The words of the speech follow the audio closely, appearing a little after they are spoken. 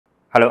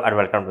Hello and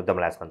welcome to the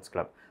Aspirants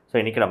Club. So,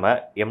 இன்னைக்கு நம்ம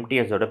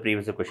MTS ஓட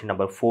previous question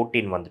number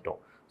 14 வந்துட்டோம்.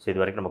 ஸோ இது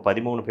வரைக்கும் நம்ம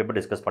 13 பேப்பர்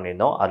டிஸ்கஸ்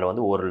பண்ணியிருந்தோம். அதில்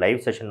வந்து ஒரு லைவ்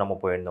செஷன் நம்ம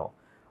போயிருந்தோம்.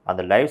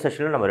 அந்த லைவ்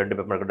செஷனில் நம்ம 2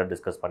 பேப்பர் கிட்ட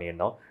டிஸ்கஸ்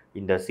பண்ணியிருந்தோம்.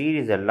 இந்த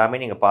சீரீஸ் எல்லாமே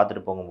நீங்கள்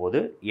பார்த்துட்டு போகும்போது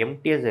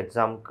MTS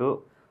எக்ஸாமுக்கு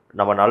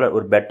நம்மளால்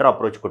ஒரு பெட்டர்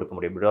அப்ரோச் கொடுக்க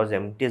முடியும். பிகாஸ்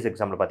MTS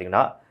எக்ஸாமில்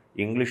பார்த்தீங்கன்னா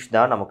இங்கிலீஷ்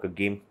தான் நமக்கு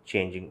game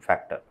changing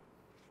factor.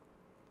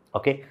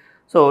 Okay,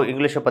 so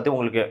இங்கிலீஷை பற்றி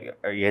உங்களுக்கு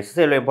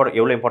எஸ்எஸ்சி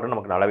எவ்வளோ இம்பார்ட்டன்ட்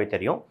நமக்கு நல்லாவே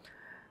தெரியும்.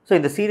 ஸோ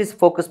இந்த சீரீஸ்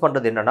ஃபோக்கஸ்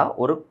பண்ணுறது என்னென்னா,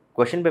 ஒரு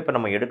கொஷின் பேப்பர்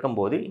நம்ம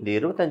எடுக்கும்போது இந்த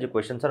 25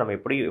 கொஷின்ஸை நம்ம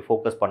எப்படி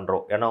ஃபோக்கஸ்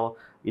பண்ணுறோம். ஏன்னா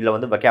இதில்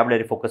வந்து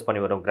வெக்காபுலரி ஃபோக்கஸ்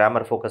பண்ணி வரும்,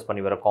 கிராமர் ஃபோக்கஸ்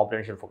பண்ணி வரும்,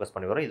 காம்ப்ரிஹென்ஷன் ஃபோக்கஸ்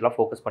பண்ணி வரும். இதெல்லாம்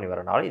ஃபோக்கஸ் பண்ணி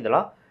வரனால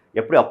இதெல்லாம்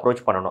எப்படி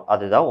அப்ரோச் பண்ணணும்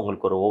அதுதான்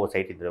உங்களுக்கு ஒரு ஓவர்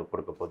சைட் இதில்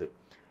கொடுக்க போகுது.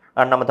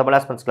 நம்ம தமிழ்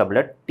ஆஸ்பிரண்ட்ஸ்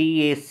கிளப்பில்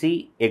TAC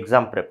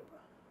எக்ஸாம் ப்ரெப்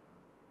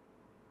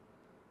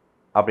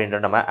அப்படின்ற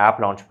நம்ம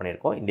ஆப் லான்ச்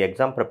பண்ணியிருக்கோம். இந்த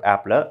எக்ஸாம் ப்ரெப்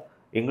ஆப்பில்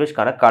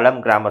இங்கிலீஷ்க்கான களம்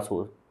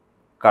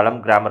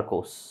கிராமர்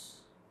கோர்ஸ்.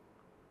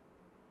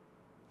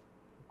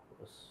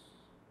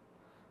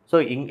 ஸோ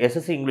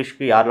எஸ்எஸ்சி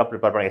இங்கிலீஷ்க்கு யாரெல்லாம்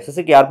ப்ரிப்பேர் பண்ணி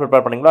எஸ்எஸ்சிக்கு யார்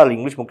ப்ரிப்பேர் பண்ணிங்களோ அது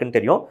இங்கிலீஷ் முக்கியன்னு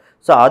தெரியும்.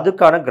 ஸோ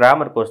அதுக்கான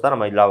கிராமர் கோர்ஸ் தான்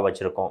நம்ம இல்லாமல்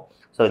வச்சுருக்கோம்.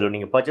 ஸோ இதில்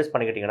நீங்கள் பர்ச்சேஸ்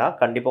பண்ணிக்கிட்டிங்கன்னா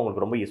கண்டிப்பாக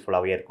உங்களுக்கு ரொம்ப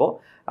யூஸ்ஃபுல்லாகவே இருக்கும்.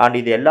 அண்ட்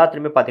இது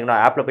எல்லாத்துலேயுமே பார்த்தீங்கன்னா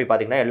ஆப்பில் போய்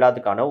பார்த்தீங்கன்னா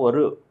எல்லாத்துக்கான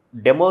ஒரு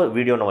டெமோ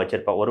வீடியோ நான்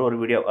வச்சுருப்பேன். ஒரு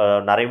வீடியோ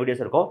நிறைய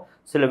வீடியோஸ் இருக்கும்.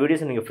 சில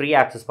வீடியோஸ் நீங்கள் ஃப்ரீ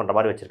ஆக்சஸ் பண்ணுற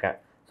மாதிரி வச்சுருக்கேன்.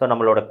 ஸோ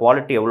நம்மளோட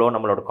குவாலிட்டி எவ்வளோ,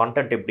 நம்மளோட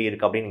கண்டென்ட் எப்படி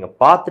இருக்குது அப்படின்னு நீங்கள்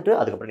பார்த்துட்டு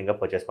அதுக்கப்புறம்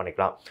நீங்கள் பர்ச்சேஸ்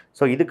பண்ணிக்கலாம்.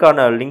 ஸோ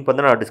இதுக்கான லிங்க்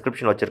வந்து நான்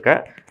டிஸ்கிரிப்ஷன்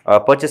வச்சுருக்கேன்.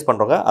 பர்ச்சேஸ்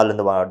பண்ணுறவங்க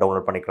அதுலேருந்து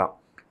டவுன்லோட் பண்ணிக்கலாம்.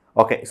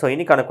 ஓகே, ஸோ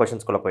இன்னைக்கான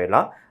கொஷின்ஸ்குள்ளே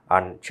போயிடலாம்.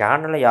 அண்ட்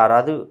சேனலை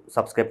யாராவது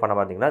சப்ஸ்கிரைப் பண்ண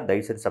பார்த்தீங்கன்னா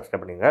தயவுசெய்து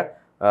சப்ஸ்கிரைப் பண்ணிங்க.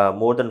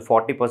 மோர் தென்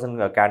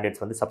 40%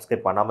 கேண்டிடேட்ஸ் வந்து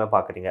சப்ஸ்கிரைப் பண்ணாமல்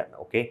பார்க்குறீங்க.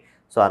 ஓகே,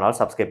 ஸோ அதனால்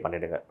சப்ஸ்கிரைப்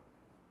பண்ணிவிடுங்க.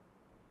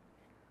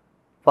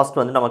 ஃபர்ஸ்ட்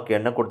வந்து நமக்கு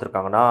என்ன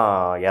கொடுத்துருக்காங்கன்னா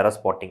error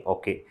spotting.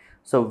 Okay,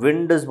 so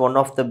wind is one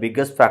of the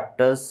biggest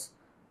factors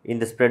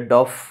in the spread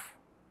of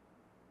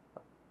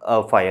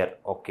fire.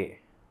 Okay,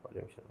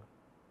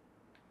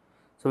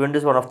 so wind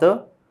is one of the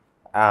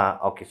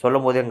okay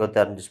சொல்லும் போதே அங்கே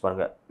தெரிஞ்சிச்சு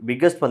பாருங்கள்.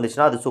 பிக்கஸ்ட்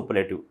வந்துச்சுன்னா அது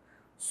சூப்பர்லேட்டிவ்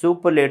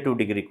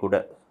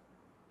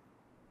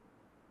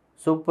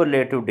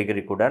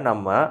டிகிரி கூட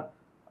நம்ம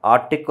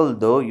ஆர்டிக்கல்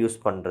தோ யூஸ்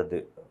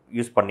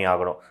பண்ணி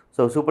ஆகணும்.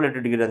 ஸோ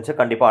சூப்பர்லேட்டிவ் டிகிரி இருந்துச்சு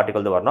கண்டிப்பாக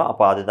ஆர்டிக்கல் தோ வரணும்.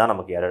 அப்போ அதுதான்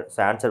நமக்கு எரர். ஸோ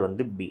ஆன்சர்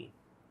வந்து பி.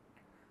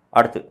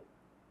 அடுத்து,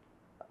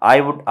 I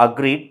would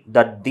agree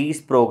that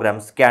these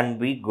programs can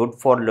be good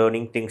for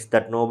learning things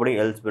that nobody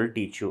else will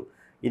teach you.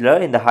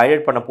 இதில் இந்த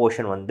ஹைலைட் பண்ண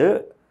போர்ஷன் வந்து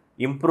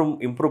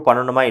இம்ப்ரூவ்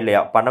பண்ணணுமா இல்லையா,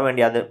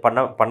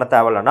 பண்ண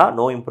தேவையில்லைன்னா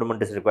நோ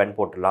இம்ப்ரூவ்மெண்ட் இஸ் ரிக்வயர்னு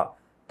போட்டுடலாம்.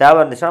 தேவை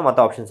இருந்துச்சுன்னா மற்ற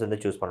ஆப்ஷன்ஸ் வந்து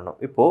சூஸ் பண்ணணும்.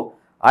 இப்போது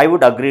ஐ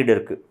வுட் அக்ரீடு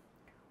இருக்குது.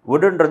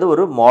 வுட்ன்றது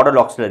ஒரு model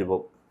auxiliary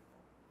verb.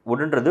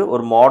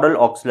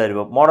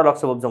 Model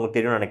auxiliary verbs உங்களுக்கு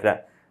தெரியும்னு நினைக்கிறேன்.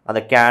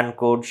 அந்த கேன்,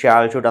 கோட்,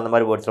 ஷால், ஷூட் அந்த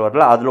மாதிரி வேர்ட்ஸ்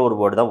வரல, அதில் ஒரு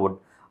வேர்டு தான் வுட்.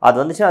 அது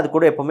வந்துச்சுன்னா அது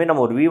கூட எப்போவுமே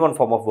நம்ம ஒரு V1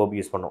 form of verb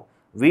use பண்ணோம்.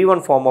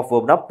 V1 form of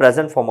வேர்ப்னா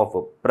present form of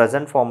verb.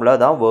 Present ஃபார்மில்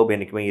தான் வேர்ப்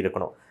என்றைக்குமே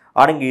இருக்கணும்.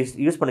 ஆனால் இங்கே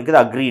யூஸ்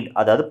பண்ணிக்கிறது அக்ரீட்,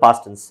 அதாவது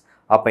பாஸ்ட் டென்ஸ்.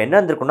 அப்போ என்ன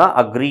இருந்திருக்குன்னா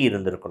அக்ரி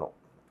இருந்திருக்கணும்.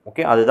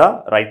 ஓகே, அதுதான்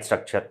ரைட்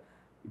ஸ்ட்ரக்சர்.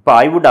 இப்போ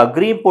ஐ வுட்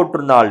அக்ரி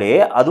போட்டிருந்தாலே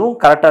அதுவும்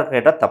கரெக்டாக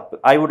கேட்டால் தப்பு.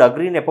 ஐ வுட்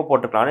அக்ரின்னு எப்போ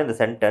போட்டிருக்கலாம்னு இந்த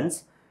சென்டென்ஸ்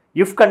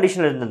இஃப்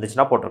கண்டிஷனில்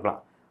இருந்துச்சுன்னா போட்டிருக்கலாம்.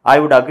 I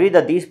would agree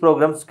that these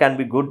programs can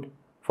be good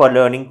for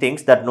learning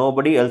things that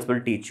nobody else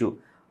will teach you.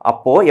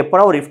 அப்போது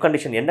எப்போனா ஒரு இஃப்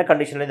கண்டிஷன், என்ன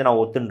கண்டிஷனில் இதை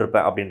நான்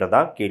ஒத்துருப்பேன்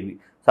அப்படின்றதான் கேள்வி.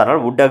 ஸோ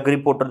அதனால் வுட் அக்ரி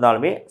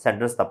போட்டிருந்தாலுமே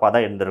சென்டென்ஸ் தப்பாக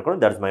தான்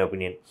இருந்திருக்கணும். That is my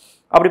opinion.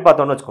 அப்படி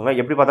பார்த்தோன்னு வச்சுக்கோங்க,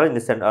 எப்படி பார்த்தாலும்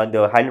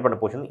இந்த ஹைலைட் பண்ண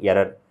போர்ஷன்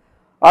எரர்.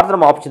 அடுத்து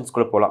நம்ம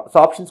ஆப்ஷன்ஸ்குள்ளே போகலாம். ஸோ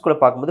ஆப்ஷன்ஸ்குள்ளே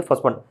பார்க்கும்போது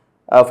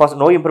ஃபர்ஸ்ட்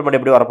நோ இம்ப்ரூவ்மெண்ட்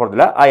எப்படி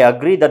வரப்போகிறதில்ல. I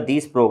agree that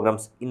these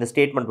programs, இந்த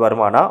ஸ்டேட்மெண்ட்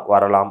வருமானா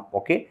வரலாம்.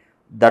 Okay,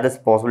 that is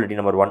possibility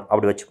number 1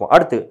 அப்படி வச்சுப்போம்.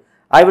 அடுத்து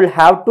I will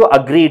have to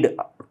agreed.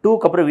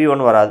 2க்கு அப்புறம்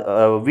V1 வராது,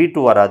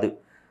 V2 வராது.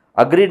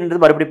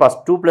 அக்ரீடுன்றது மறுபடியும் பாஸ்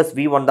 2 +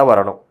 V1 தான்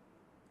வரணும்.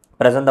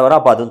 ப்ரெசென்ட் தான் வரும்,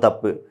 அப்போ அதுவும்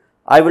தப்பு.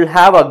 I will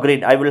have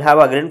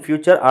agreed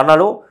future.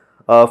 ஆனாலும்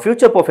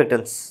ஃபியூச்சர் பர்ஃபெக்ட்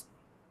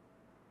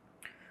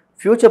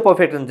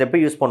டென்ஸ் எப்போ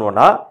யூஸ்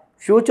பண்ணுவோன்னா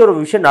ஃபியூச்சர்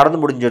ஒரு விஷயம் நடந்து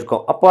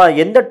முடிஞ்சிருக்கும். அப்போ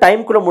எந்த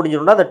டைம்குள்ளே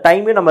முடிஞ்சிடும்னா அந்த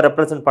டைமே நம்ம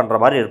ரெப்ரசென்ட் பண்ணுற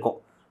மாதிரி இருக்கும்.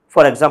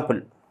 ஃபார் எக்ஸாம்பிள்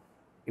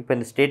இப்போ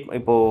இந்த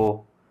இப்போது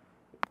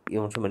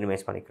கொஞ்சம்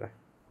மினிமைஸ் பண்ணிக்கிறேன்.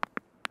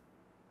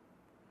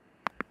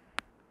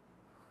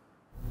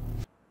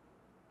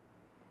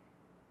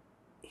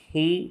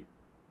 He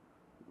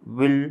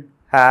will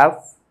have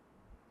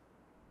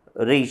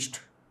reached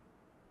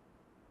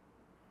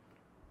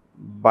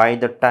by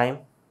the time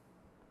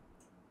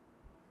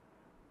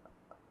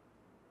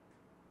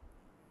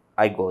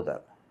I go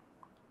there.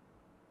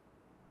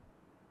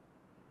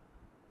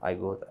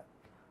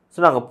 So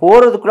நாங்கள்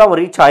போகிறதுக்குள்ள அவன்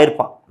ரீச்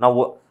ஆகிருப்பான்.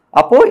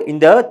 அப்போது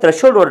இந்த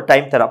த்ரெஷோல்டு ஒரு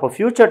டைம் தரேன். அப்போ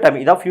ஃபியூச்சர் டைம்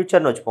இதான்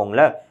ஃபியூச்சர்னு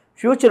வச்சுக்கோங்களேன்.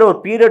 ஃபியூச்சர் ஒரு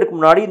பீரியடுக்கு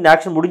முன்னாடி இந்த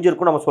ஆக்ஷன்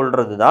முடிஞ்சிருக்கும் நம்ம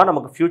சொல்கிறது தான்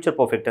நமக்கு ஃபியூச்சர்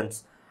பர்ஃபெக்ட் டென்ஸ்.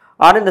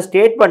 ஆனால் இந்த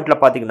ஸ்டேட்மெண்ட்டில்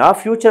பார்த்தீங்கன்னா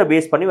ஃபியூச்சரை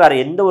பேஸ் பண்ணி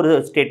வேறு எந்த ஒரு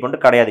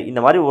ஸ்டேட்மெண்ட்டும் கிடையாது. இந்த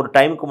மாதிரி ஒரு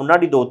டைமுக்கு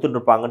முன்னாடி இது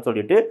ஒத்துருப்பாங்கன்னு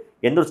சொல்லிட்டு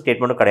எந்த ஒரு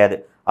ஸ்டேட்மெண்ட்டும் கிடையாது.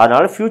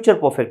 அதனால் future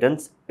perfect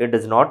tense it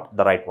is not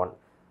the right one.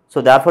 So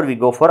therefore we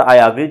go for I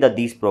agree that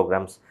these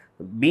programs.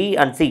 B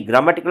and C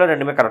கிராமட்டிக்கலாக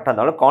ரெண்டுமே கரெக்டாக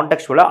இருந்தாலும்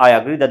கான்டெக்ஸ்டுவலாக I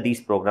agree that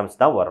these programs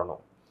தான் வரணும்.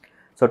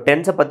 ஸோ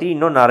டென்ஸை பற்றி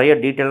இன்னும் நிறைய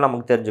டீட்டெயில்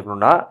நமக்கு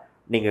தெரிஞ்சுக்கணுன்னா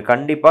நீங்கள்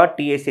கண்டிப்பாக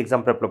TAC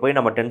எக்ஸாம் ப்ரெப்பில் போய்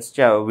நம்ம டென்ஸ்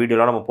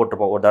வீடியோலாம் நம்ம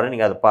போட்டிருப்போம். ஒரு தடவை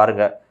நீங்கள் அதை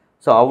பாருங்கள்.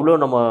 ஸோ அவ்வளோ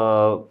நம்ம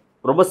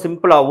ரொம்ப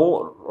சிம்பிளாகவும்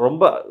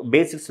ரொம்ப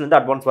பேசிக்ஸ்லேருந்து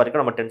அட்வான்ஸ்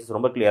வரைக்கும் நம்ம டென்சஸ்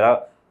ரொம்ப கிளியராக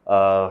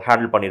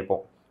ஹேண்டில்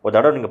பண்ணியிருப்போம். ஒரு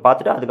தடவை நீங்கள்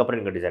பார்த்துட்டு அதுக்கப்புறம்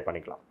நீங்கள் டிசைட்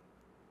பண்ணிக்கலாம்.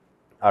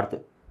 அடுத்து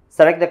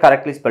select the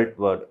correctly spelt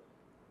word.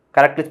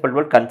 Correctly spelt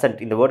word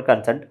consent. இந்த வேர்ட்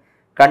கன்சென்ட்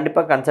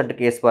கண்டிப்பாக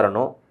கன்சென்ட்டுக்கு எஸ்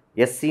வரணும்.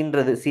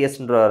 எஸ்சின்றது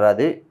சிஎஸ்ன்ற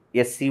வராது,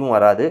 எஸ்சியும்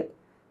வராது.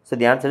 So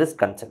the answer is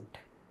consent.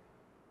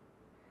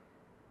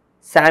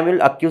 Samuel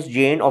accused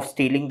Jane of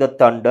stealing the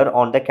thunder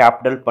on the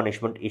capital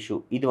punishment issue.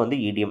 இது வந்து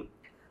idiom.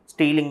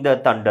 Stealing the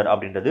thunder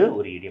அப்படின்றது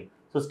ஒரு idiom.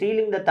 So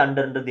stealing the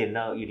thunderன்றது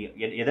என்ன idiom?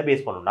 எதை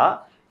பேஸ் பண்ணணும்னா,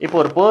 இப்போ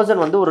ஒரு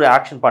பர்சன் வந்து ஒரு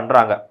ஆக்ஷன்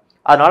பண்ணுறாங்க,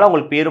 அதனால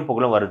அவங்களுக்கு பேரும்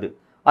புகழும் வருது.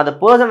 அந்த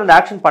பர்சன் அந்த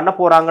ஆக்ஷன் பண்ண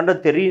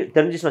போகிறாங்கன்றது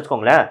தெரிஞ்சிச்சுன்னு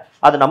வச்சுக்கோங்களேன்,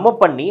 அதை நம்ம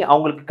பண்ணி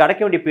அவங்களுக்கு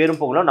கிடைக்க வேண்டிய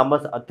பேரும் புகழும் நம்ம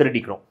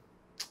திருடிக்கிறோம்.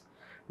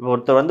 இப்போ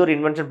ஒருத்தர் வந்து ஒரு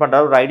இன்வென்ஷன்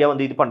பண்ணுறாரு, ஒரு ஐடியா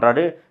வந்து இது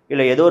பண்ணுறாரு,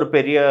 இல்லை ஏதோ ஒரு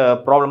பெரிய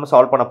ப்ராப்ளமை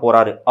சால்வ் பண்ண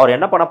போகிறாரு. அவர்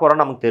என்ன பண்ண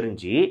போகிறான்னு நமக்கு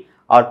தெரிஞ்சு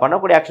அவர்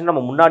பண்ணக்கூடிய ஆக்ஷன்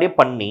நம்ம முன்னாடியே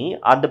பண்ணி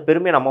அந்த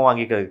பெருமையை நம்ம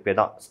வாங்கிக்கிறதுக்கு பேர்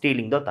தான்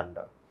stealing the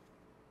Thunder.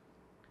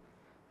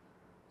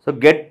 So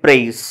get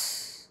price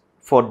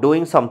for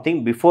doing something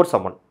before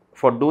summon.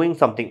 For doing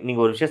something,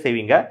 நீங்கள் ஒரு விஷயம்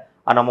செய்வீங்க,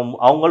 நம்ம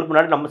அவங்களுக்கு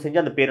முன்னாடி நம்ம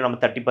செஞ்சு அந்த பேரை நம்ம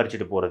தட்டி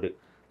பறிச்சுட்டு போகிறது.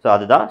 ஸோ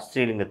அதுதான்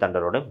ஸ்டீலிங் த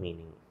தண்டரோட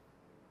மீனிங்.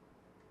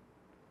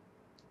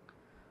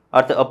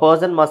 அடுத்து a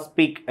person must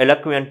speak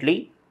eloquently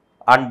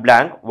and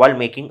blank while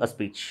making a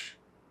speech.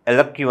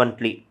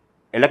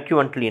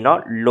 eloquentlyனா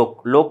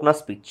லோக்னா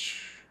speech.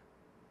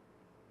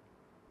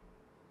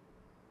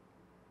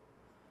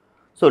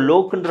 So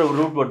லோக்குன்ற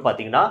root word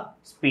பார்த்தீங்கன்னா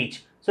ஸ்பீச்.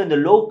 ஸோ இந்த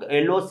லோக்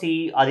எல்ஓசி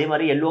அதே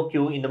மாதிரி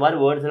எல்ஓக்யூ இந்த மாதிரி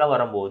வேர்ட்ஸ் எல்லாம்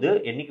வரும்போது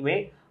என்றைக்குமே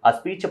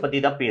ஸ்பீச்சை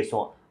பற்றி தான்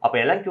பேசும். அப்போ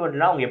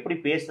எலக்யூவன்ட்னா அவங்க எப்படி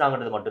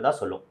பேசுனாங்கிறது மட்டும்தான்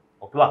சொல்லும்.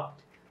 ஓகேவா?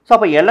 ஸோ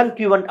அப்போ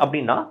எலக்யூவன்ட்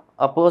அப்படின்னா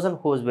a person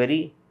who is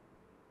very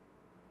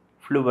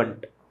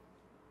fluent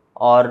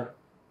R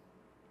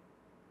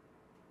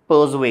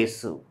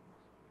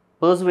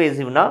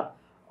பர்சுவேசிவ்னா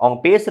அவங்க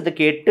பேசுறதை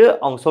கேட்டு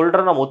அவங்க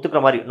சொல்கிற நம்ம ஒத்துக்கிற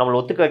மாதிரி, நம்மளை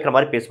ஒத்துக்க வைக்கிற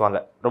மாதிரி பேசுவாங்க.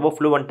 ரொம்ப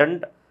ஃப்ளூவெண்ட்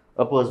அண்ட்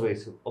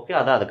பர்சுவேசிவ். ஓகே,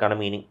 அதான் அதுக்கான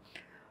மீனிங்.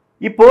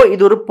 இப்போது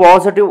இது ஒரு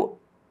பாசிட்டிவ்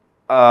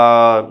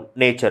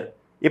நேச்சர்.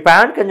 இப்போ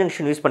அண்ட்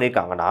கன்ஜங்ஷன் யூஸ்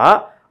பண்ணியிருக்காங்கன்னா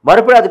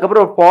மறுபடியும்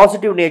அதுக்கப்புறம் ஒரு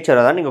பாசிட்டிவ்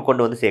நேச்சரை தான் நீங்கள்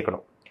கொண்டு வந்து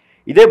சேர்க்கணும்.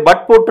 இதே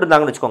பட்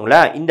போட்டுருந்தாங்கன்னு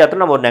வச்சுக்கோங்களேன், இந்த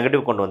இடத்துல நம்ம ஒரு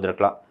நெகட்டிவ் கொண்டு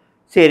வந்திருக்கலாம்.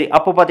 சரி,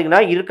 அப்போ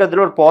பார்த்தீங்கன்னா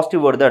இருக்கிறதுல ஒரு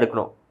பாசிட்டிவ் வேர்டு தான்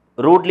எடுக்கணும்.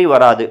 ரூட்லி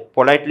வராது,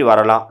 பொலைட்லி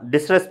வரலாம்.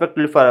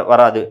 டிஸ்ரெஸ்பெக்ட்லி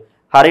வராது,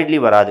 ஹரிட்லி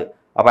வராது.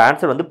 அப்போ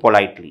ஆன்சர் வந்து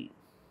politely.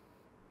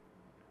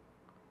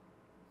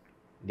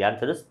 The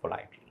answer is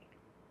politely.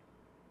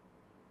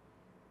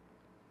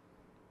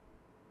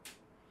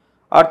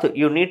 அடுத்து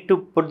you need to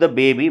put the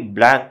baby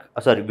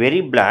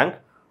very blank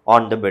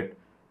on the bed.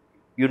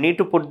 You need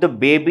to put the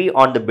baby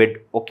on the bed.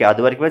 Okay,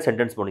 அது வரைக்குமே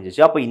சென்டென்ஸ்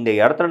முடிஞ்சிச்சு. அப்போ இந்த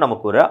இடத்துல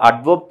நமக்கு ஒரு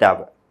அட்வர்ப்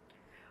தேவை.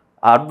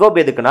 அட்வர்ப்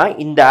எதுக்குன்னா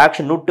இந்த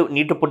action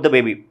need to put the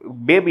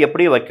baby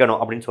எப்படி வைக்கணும்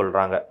அப்படின்னு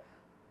சொல்கிறாங்க.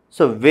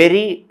 So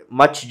very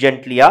much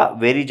ஜென்ட்லியா,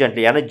 very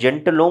gently. ஏன்னா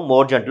ஜென்டலும்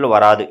மோர் ஜென்டலும்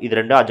வராது. இது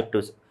ரெண்டு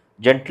அட்ஜெக்டிவ்ஸ்,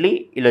 ஜென்ட்லி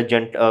இல்லை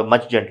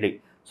much gently.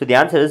 So the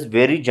answer is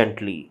very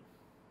gently.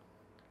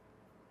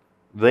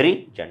 Very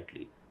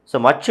gently. So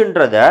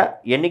மச்சுன்றதை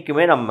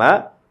என்றைக்குமே நம்ம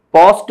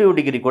பாசிட்டிவ்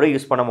டிகிரி கூட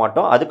யூஸ் பண்ண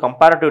மாட்டோம், அது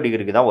கம்பேரட்டிவ்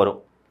டிகிரிக்கு தான் வரும்.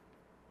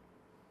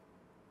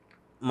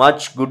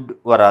 மச் குட்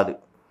வராது,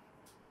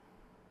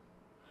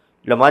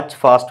 இல்லை மச்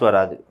ஃபாஸ்ட்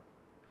வராது,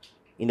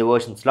 இந்த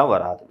வேர்ஷன்ஸ்லாம்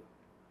வராது.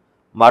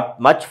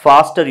 மச்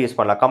ஃபாஸ்டர் யூஸ்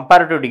பண்ணலாம்,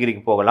 கம்பேரட்டிவ்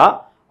டிகிரிக்கு போகலாம்,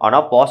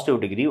 ஆனால்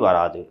பாசிட்டிவ் டிகிரி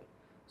வராது.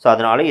 ஸோ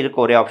அதனால இருக்க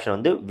ஒரே ஆப்ஷன்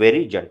வந்து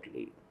very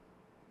gently.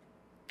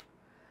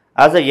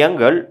 As a young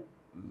girl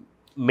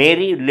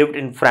Mary lived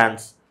in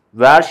France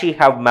where she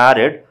have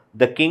married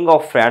the king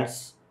of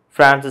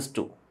Francis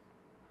too.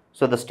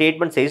 So the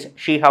statement says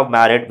she have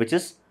married, which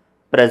is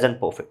present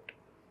perfect.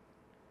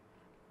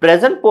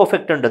 Present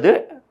perfect என்றது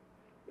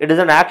it is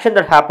an action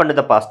that happened in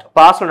the past.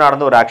 Pastல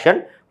நடந்த ஒரு action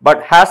but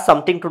has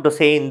something to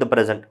say in the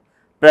present.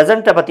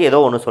 Present பற்றி ஏதோ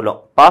ஒன்று சொல்லும்.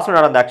 Pastல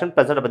நடந்த action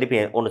present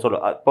பற்றி ஒன்று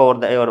சொல்லும்.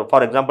 இப்போ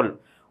ஃபார் எக்ஸாம்பிள்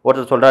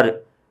ஒருத்தர் சொல்கிறாரு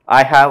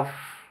I have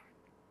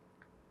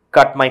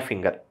cut my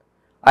finger.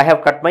 I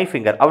have cut my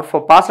finger.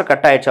 Our Bastille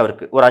cut ஆயிடுச்சு,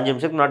 அவருக்கு ஒரு 5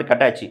 நிமிஷத்துக்கு முன்னாடி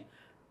கட் ஆயிடுச்சு.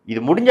 இது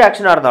முடிஞ்ச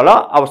ஆக்ஷனாக இருந்தாலும்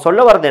அவர்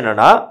சொல்ல வர்றது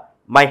என்னன்னா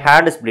my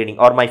hand is bleeding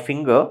R my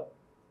finger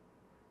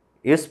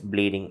is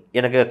bleeding.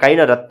 எனக்கு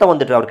கையில் ரத்தம்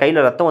வந்துட்டு, அவர் கையில்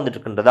ரத்தம் வந்துட்டு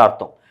இருக்குன்றதா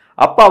அர்த்தம்.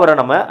 அப்போ அவரை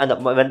நம்ம அந்த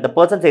when the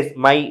person says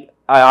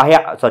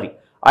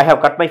I have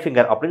cut my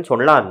finger அப்படின்னு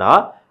சொல்லலாம்னா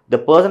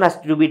the person has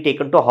to be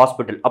taken to a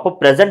hospital. அப்போ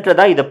ப்ரெசென்ட்டில்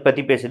தான் இதை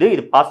பற்றி பேசுது,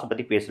 இது பாஸ்ட்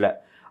பற்றி பேசல.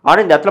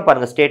 ஆனால் இந்த இடத்துல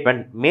பாருங்கள்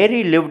ஸ்டேட்மெண்ட்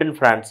மேரி லிவ்ட் இன்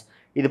ஃப்ரான்ஸ்,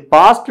 இது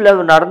பாஸ்ட்டில்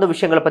நடந்த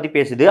விஷயங்களை பற்றி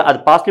பேசுது, அது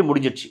பாஸ்ட்லேயே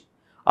முடிஞ்சிடுச்சு,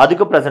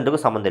 அதுக்கு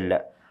ப்ரெசென்ட்டுக்கும் சம்மந்தம் இல்லை.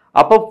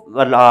 அப்போ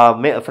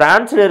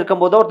ஃப்ரான்ஸில்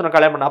இருக்கும்போது ஒருத்தனை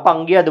கல்யாணம் பண்ண, அப்போ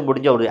அங்கேயே அது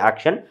முடிஞ்ச ஒரு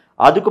ஆக்ஷன்,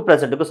 அதுக்கும்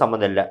ப்ரெசென்ட்டுக்கும்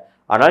சம்மந்தம் இல்லை.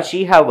 ஆனால் ஷீ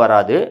ஹேவ்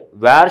வராது,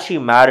 வேர் ஷீ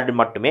மேரிடு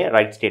மட்டுமே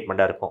ரைட்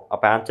ஸ்டேட்மெண்ட்டாக இருக்கும்.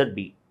 அப்போ answer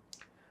B,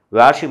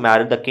 where she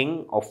married the king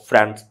of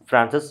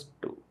Francis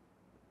two.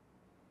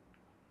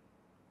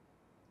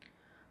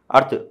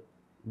 அடுத்து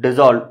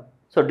டிசால்வ்.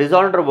 ஸோ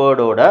டிசால்வ்ன்ற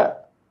வேர்டோட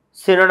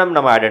சினோனிம்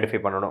நம்ம ஐடென்டிஃபை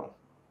பண்ணணும்.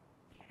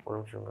 ஒரு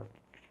நிமிஷம்.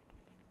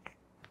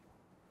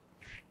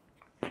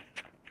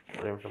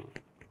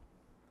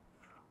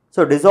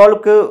 ஸோ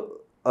டிசால்வ்க்கு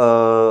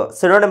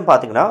சினோனிம்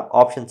பார்த்தீங்கன்னா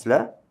ஆப்ஷன்ஸில்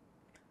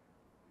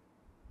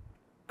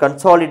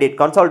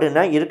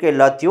கன்சாலிடேட்னா இருக்க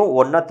எல்லாத்தையும்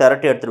ஒன்றா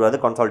திரட்டி எடுத்துகிட்டு வருது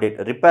கன்சாலிடேட்.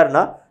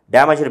 ரிப்பேர்னா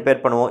டேமேஜ்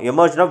ரிப்பேர் பண்ணுவோம்.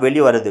 எமர்ஜ்னா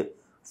வெளியே வருது.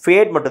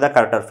 ஃபேட் மட்டும் தான்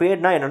கரெக்டாக.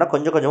 ஃபேட்னா என்னென்னா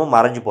கொஞ்சம் கொஞ்சமாக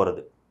மறைஞ்சு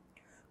போகிறது.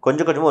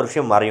 கொஞ்சம் கொஞ்சமாக ஒரு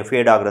விஷயம் மறையும்.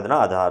 ஃபேட் ஆகுறதுனா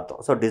அது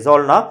அர்த்தம். ஸோ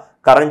டிசால்வ்னா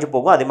கரைஞ்சு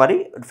போகும். அதே மாதிரி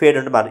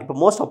ஃபேடுன்னு மாறி. இப்போ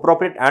மோஸ்ட்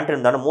அப்ரோப்ரியேட்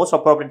ஆன்டனிம் தானே. மோஸ்ட்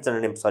அப்ரோப்ரியேட்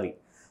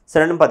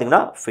சினோனிம்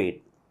பார்த்தீங்கன்னா ஃபேட்.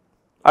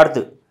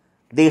 அடுத்து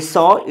they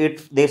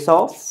saw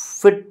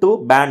fit to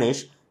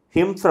banish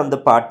him from the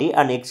party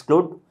and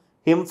exclude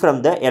him from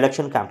the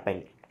election campaign.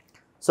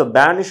 So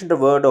பேனிஷ்ன்ற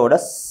வேர்டோட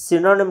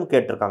synonym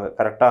கேட்டிருக்காங்க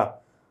கரெக்டாக.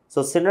 ஸோ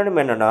சினோனிம்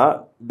என்னென்னா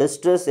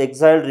distress,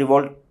 exile,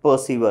 revolt,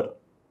 perceiver.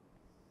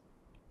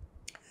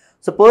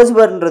 So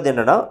பர்சீவர்ன்றது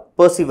என்னென்னா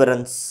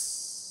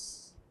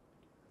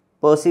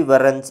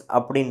perseverance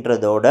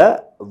அப்படின்றதோட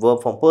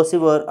verb form.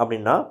 Perceiver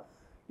அப்படின்னா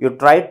you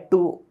try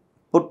to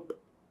put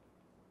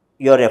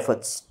your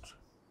efforts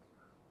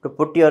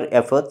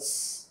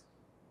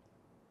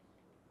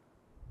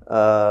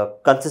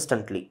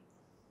consistently.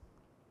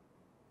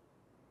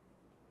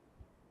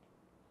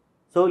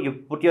 So you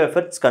put your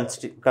efforts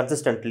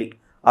consistently.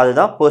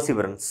 அதுதான்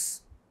perseverance.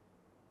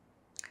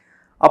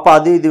 அப்போ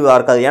அது இதுவாக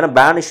இருக்காது. ஏன்னா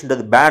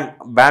பேனிஷ்ன்றது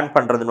பேன்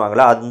பண்ணுறதுன்னு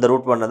வாங்கல, அது இந்த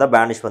ரூட் பண்ணால் தான்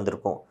பேனிஷ்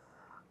வந்திருக்கும்.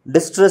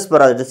 டிஸ்ட்ரெஸ்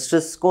வராது.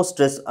 டிஸ்ட்ரெஸ்க்கும்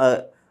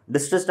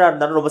டிஸ்ட்ரெஸ்டாக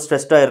இருந்தாலும் ரொம்ப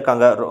ஸ்ட்ரெஸ்டாக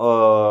இருக்காங்க,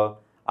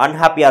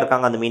 அன்ஹாப்பியாக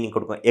இருக்காங்க, அந்த மீனிங்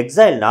கொடுக்கும்.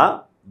 எக்ஸைல்னா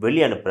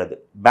வெளியே அனுப்புறது.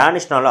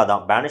 பேனிஷ்னாலும்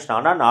அதான்.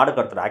 பேனிஷ்னானா நாடு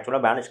கடத்துறது.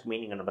 ஆக்சுவலாக பேனிஷ்க்கு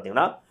மீனிங் என்ன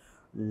பார்த்தீங்கன்னா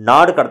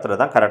நாடு கடத்துறது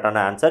தான்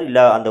கரெக்டான ஆன்சர்.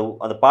 இல்லை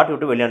அந்த பார்ட்டி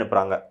விட்டு வெளியே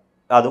அனுப்புகிறாங்க,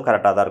 அதுவும்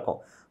கரெக்டாக தான் இருக்கும்.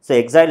 So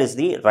exile is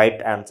the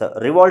right answer.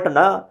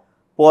 ரிவால்ட்னா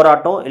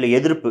போராட்டம் இல்லை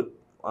எதிர்ப்பு.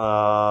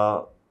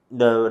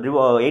 இந்த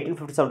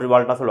 1857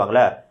 ரிவால்ட்னா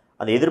சொல்லுவாங்களே,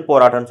 அந்த எதிர்ப்பு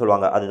போராட்டம்னு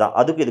சொல்லுவாங்க, அதுதான்.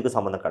 அதுக்கு இதுக்கு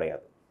சம்மந்தம்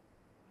கிடையாது.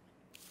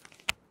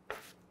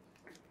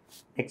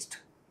 Next,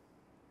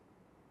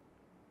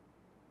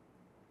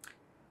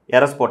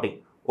 error spotting.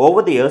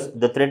 Over the years,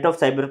 the threat of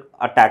cyber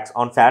attacks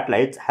on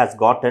satellites has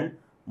gotten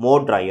more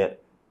drier.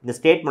 இந்த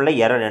ஸ்டேட்மெண்ட்டில்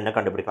எரர் என்ன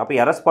கண்டுபிடிக்கும். அப்போ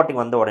எரர் ஸ்பாட்டிங்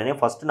வந்த உடனே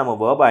ஃபஸ்ட்டு நம்ம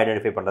வேர்பை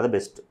ஐடென்டிஃபை பண்ணுறது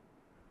best.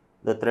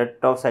 The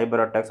thread of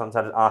cyber attacks on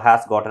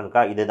has cotton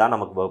இருக்கா, இதுதான்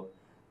நமக்கு வேர்ப்.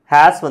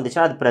 ஹேஸ்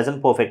வந்துச்சுன்னா அது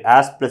present perfect.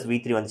 As plus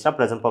V3 வந்துச்சுன்னா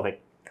ப்ரெசன்ட்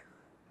பர்ஃபெக்ட்.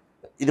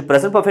 இது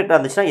ப்ரெசன்ட் பர்ஃபெக்டாக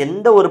இருந்துச்சுன்னா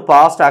எந்த ஒரு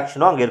பாஸ்ட்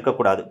ஆக்ஷனும் அங்கே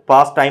இருக்கக்கூடாது.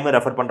 பாஸ்ட் டைமை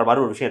ரெஃபர் பண்ணுற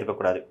மாதிரி ஒரு விஷயம்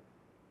இருக்கக்கூடாது.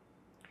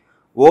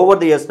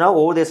 ஓவர் தி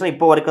இயர்ஸ்னால்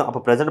இப்போ வரைக்கும்.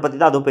 அப்போ ப்ரெசென்ட் பற்றி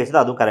தான் அதுவும் பேசுது,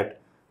 அதுவும் correct.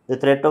 The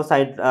threat of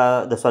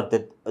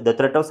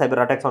cyber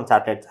attacks on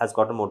satellites has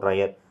gotten more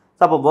drier.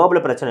 So அப்போ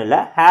வேர்பில் பிரச்சனை இல்லை.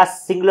 Has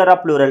சிங்குலராக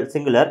plural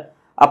singular.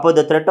 அப்போ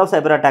the threat of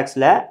cyber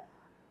attacksல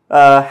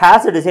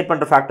has decide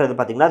பண்ணுற ஃபேக்டர் வந்து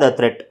பார்த்தீங்கன்னா the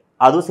threat,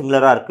 அதுவும்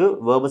சிங்குலராக இருக்குது,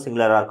 வேர்பு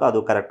சிங்குலராக இருக்குது,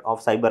 அதுவும் correct.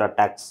 Of cyber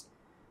attacks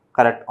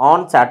correct.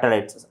 On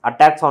satellites,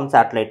 attacks on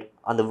satellite,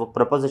 அந்த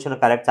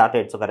ப்ரொபோசிஷனும் கரெக்ட்,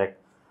 சேட்டலைட்ஸும் கரெக்ட்.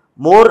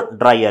 மோர்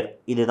ட்ரையர்,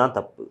 இதுதான்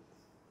தப்பு.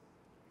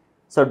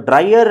 So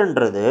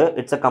ட்ரையர்ன்றது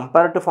it's a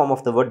comparative form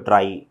of the word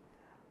try.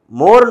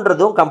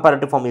 மோர்ன்றதும்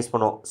comparative form use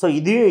பண்ணுவோம். ஸோ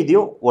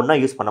இதையும் ஒன்றா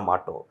யூஸ் பண்ண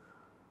மாட்டோம்.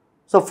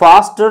 ஸோ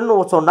ஃபாஸ்டர்னு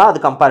சொன்னால் அது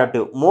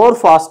கம்பேரிட்டிவ். மோர்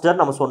ஃபாஸ்டர்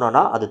நம்ம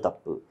சொன்னோன்னா அது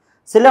தப்பு.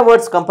 சில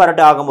வேர்ட்ஸ்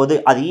கம்பேரிட்டிவ் ஆகும்போது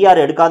அது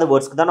இஆர் எடுக்காத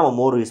வேர்ட்ஸ்க்கு தான் நம்ம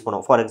மோர் யூஸ்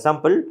பண்ணுவோம். ஃபார்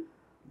எக்ஸாம்பிள்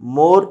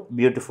மோர்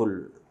பியூட்டிஃபுல்,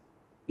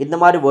 இந்த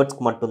மாதிரி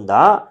வேர்ட்ஸ்க்கு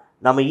மட்டும்தான்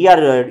நம்ம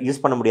இஆர்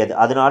யூஸ் பண்ண முடியாது.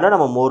 அதனால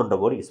நம்ம மோர்ன்ற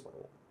வேர்டு யூஸ்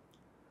பண்ணுவோம்.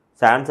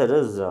 ஸோ ஆன்சர்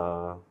இஸ்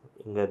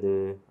இங்கே அது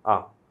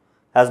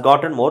has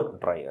cotton more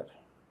dryer.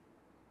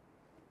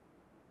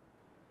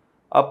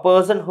 A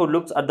person who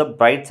looks at the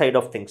bright side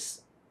of things.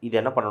 இது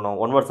என்ன பண்ணணும்?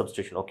 One word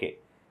substitution. ஓகே,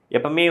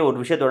 எப்பவுமே ஒரு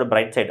விஷயத்தோட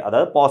பிரைட் சைடு,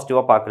 அதாவது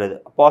பாசிட்டிவாக பார்க்குறது.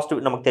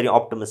 பாசிட்டிவ் நமக்கு தெரியும்,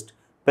 ஆப்டிமிஸ்ட்.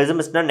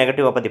 பெசிமிஸ்ட்னா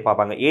நெகட்டிவாக பற்றி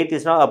பார்ப்பாங்க.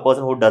 ஏத்திஸ்ட்னா a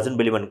person who doesn't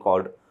believe in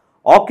God.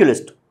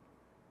 ஆக்யூலிஸ்ட்,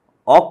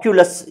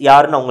 ஆக்யூலஸ்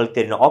யாருன்னு அவங்களுக்கு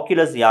தெரியணும்.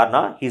 ஆக்யூலஸ்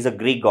யாருன்னா he is a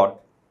Greek god.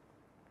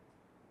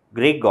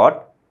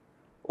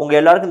 உங்கள்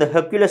எல்லாருக்கும் இந்த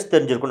ஹெர்குலஸ்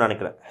தெரிஞ்சிருக்கும்னு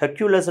நினைக்கிறேன்.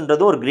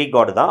 ஹெர்குலஸ்ன்றது ஒரு Greek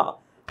god தான்.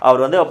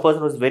 அவர் வந்து a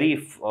person who is very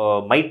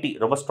mighty,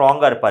 ரொம்ப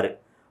ஸ்ட்ராங்காக இருப்பார்.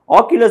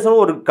 ஆக்யூலஸும்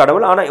ஒரு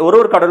கடவுள், ஆனால்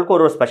ஒரு கடவுளுக்கும்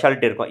ஒரு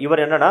ஸ்பெஷாலிட்டி இருக்கும்.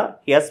 இவர் என்னென்னா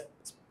ஹஸ்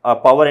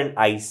பவர் இன்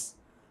ஐஸ்,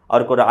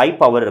 அவருக்கு ஒரு ஐ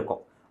பவர்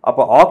இருக்கும்.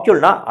 அப்போ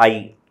ஆக்யூல்னா ஐ,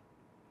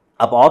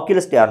 அப்போ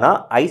ஆக்யூலிஸ்ட் யாருன்னா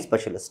ஐ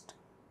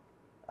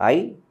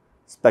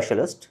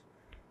ஸ்பெஷலிஸ்ட்.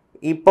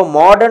 இப்போ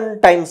மாடர்ன்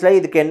டைம்ஸில்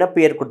இதுக்கு என்ன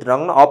பேர்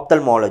கொடுத்துட்டாங்கன்னா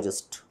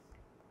ஆப்தல்மாலஜிஸ்ட்,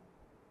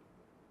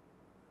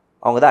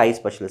 அவங்க தான் ஐ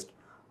ஸ்பெஷலிஸ்ட்.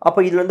 அப்போ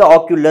இதில் வந்து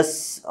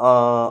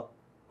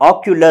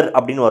ஆக்யூலர்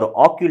அப்படின்னு வரும்.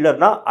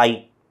 ஆக்யூலர்னா ஐ,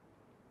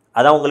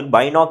 அதான் உங்களுக்கு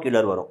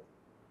பைனாக்யூலர் வரும்.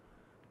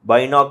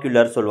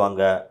 பைனாக்யூலர்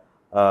சொல்லுவாங்க.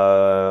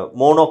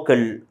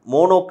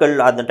 மோனோக்கல்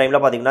அந்த டைமில்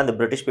பார்த்தீங்கன்னா இந்த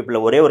பிரிட்டிஷ்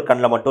பீப்புளில் ஒரே ஒரு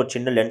கண்ணில் மட்டும் ஒரு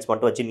சின்ன லென்ஸ்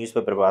மட்டும் வச்சு நியூஸ்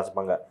பேப்பர்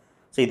வாசிப்பாங்க.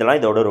 ஸோ இதெல்லாம்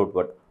இதோட ரூட்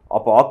வேர்ட்.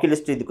 அப்போ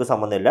ஆக்யூலிஸ்ட் இதுக்கு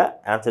சம்மந்தம் இல்லை.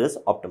 Answer is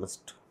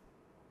optimist.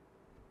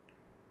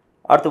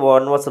 அடுத்து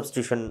one word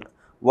substitution.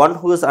 One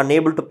who is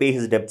unable to pay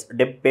his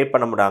டெப்ட் பே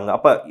பண்ண முடியாங்க.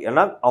 அப்போ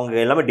ஏன்னா அவங்க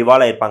எல்லாமே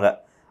டிவால் ஆகிருப்பாங்க,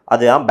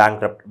 அதுதான்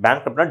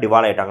பேங்க்ரப்ட்னா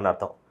டிவால் ஆகிட்டாங்கன்னு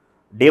அர்த்தம்.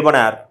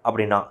 டேபனார்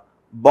அப்படின்னா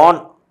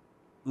பான்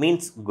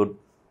மீன்ஸ் குட்.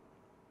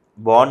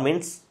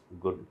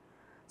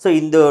 ஸோ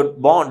இந்த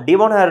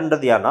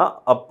டிவானர்ன்றது யாருன்னா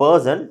a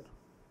person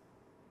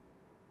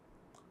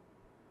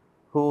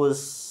who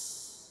is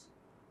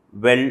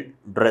well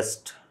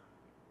ட்ரெஸ்ட்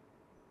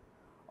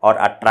R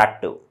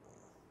attractive.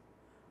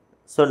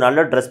 So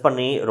நல்லா ட்ரெஸ்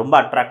பண்ணி ரொம்ப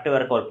அட்ராக்டிவாக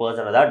இருக்க ஒரு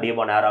பர்சனை தான்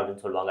டிவானர்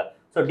அப்படின்னு சொல்லுவாங்க.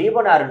 ஸோ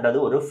டிபோனார்ன்றது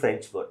ஒரு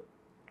ஃப்ரெஞ்ச் வேர்ட்.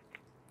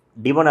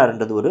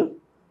 டிபோனார்ன்றது ஒரு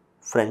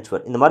ஃப்ரெஞ்ச்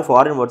வேர்ட். இந்த மாதிரி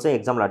ஃபாரின் வேர்ட்ஸும்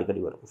எக்ஸாம்பிள்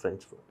அடிக்கடி வரும்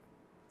ஃப்ரெஞ்ச் வேர்ட்.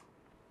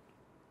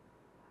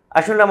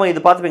 ஆக்சுவலி நம்ம இது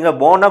பார்த்துப்பீங்களா,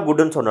 போனா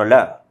குட்னு சொன்னோம்ல,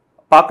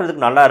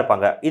 பார்க்குறதுக்கு நல்லா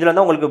இருப்பாங்க. இதில்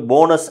வந்து உங்களுக்கு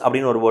போனஸ்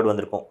அப்படின்னு ஒரு வேர்டு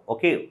வந்திருக்கும்.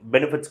 ஓகே,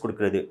 பெனிஃபிட்ஸ்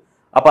கொடுக்குறது.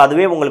 அப்போ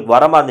அதுவே உங்களுக்கு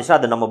வரமா இருந்துச்சுன்னா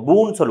அது நம்ம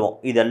பூன்னு சொல்லுவோம்.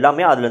 இது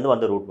எல்லாமே அதுலேருந்து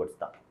வந்த ரூட்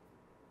வேர்ட்ஸ் தான்.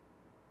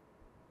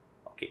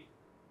 ஓகே,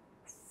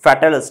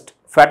 ஃபேட்டலிஸ்ட்.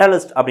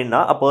 ஃபேட்டலிஸ்ட்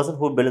அப்படின்னா a person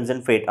who believes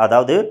in fat.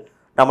 அதாவது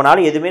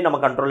நம்மளால எதுவுமே நம்ம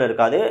கண்ட்ரோலில்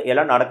இருக்காது,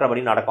 எல்லாம்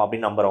நடக்கிறபடி நடக்கும்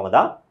அப்படின்னு நம்புறவங்க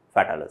தான்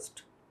ஃபேட்டலிஸ்ட்.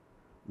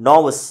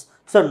 நாவிஸ்.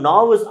 ஸோ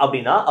நாவிஸ்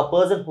அப்படின்னா a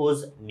person who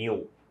is new.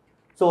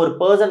 So ஒரு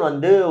பர்சன்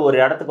வந்து ஒரு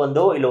இடத்துக்கு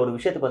வந்தோ இல்லை ஒரு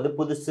விஷயத்துக்கு வந்து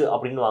புதுசு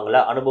அப்படின்னு வாங்கல,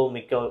 அனுபவம்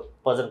மிக்க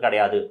பர்சன்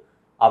கிடையாது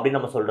அப்படின்னு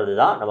நம்ம சொல்கிறது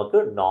தான் நமக்கு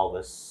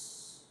நாவிஸ்.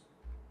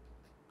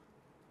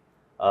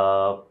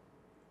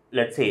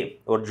 லெட்ஸ் சே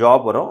ஒரு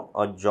ஜாப் வரும்,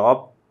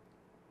 ஜாப்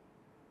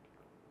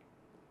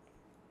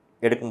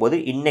எடுக்கும்போது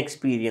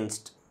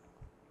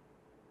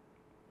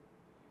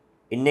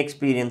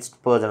இன்எக்ஸ்பீரியன்ஸ்ட்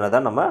பர்சனை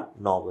தான் நம்ம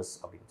நாவிஸ்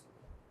அப்படின்னு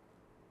சொல்லுவோம்.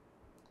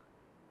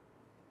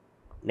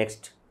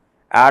 Next,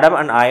 Adam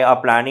and I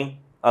are planning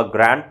a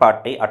grand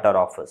party at our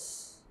office.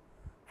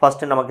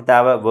 First நமக்கு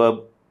தேவை verb.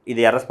 இது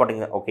error spotting.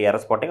 Okay,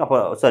 error spotting. அப்போ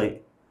சாரி,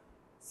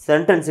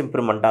 சென்டென்ஸ்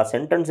இம்ப்ரூவ்மெண்ட்டா?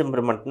 சென்டென்ஸ்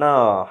இம்ப்ரூவ்மெண்ட்னா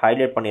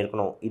ஹைலைட்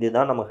பண்ணியிருக்கணும்.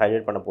 இதுதான் நமக்கு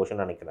ஹைலைட் பண்ண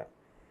போர்ஷன் நினைக்கிறேன்,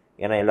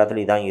 ஏன்னா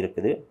எல்லாத்துலையும் இதான்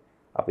இருக்குது.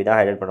 அப்போ இதான்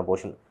ஹைலைட் பண்ண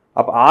போர்ஷன்.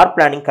 அப்போ ஆர்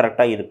பிளானிங்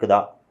கரெக்டாக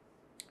இருக்குதா?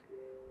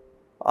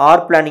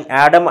 Are planning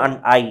Adam and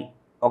I.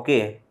 Okay,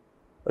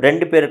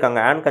 2 பேர்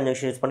இருக்காங்க. அண்ட்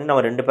கன்ஜங்ஷன் யூஸ் பண்ணி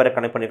நம்ம 2 பேரை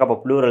கனெக்ட் பண்ணியிருக்கோம்.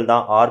 அப்போ ப்ளூரல்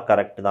தான், ஆர்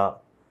கரெக்ட் தான்.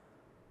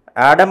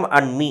 ஆடம்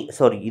அண்ட் மீ,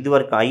 சாரி இது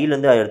வரைக்கும்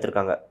ஐலேருந்து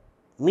எடுத்திருக்காங்க.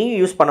 மீ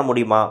யூஸ் பண்ண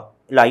முடியுமா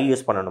இல்லை ஐ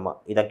யூஸ் பண்ணணுமா,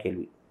 இதான்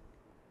கேள்வி.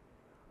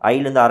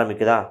 ஐலேருந்து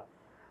ஆரம்பிக்குதா?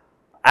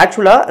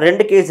 ஆக்சுவலாக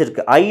 2 கேஸ்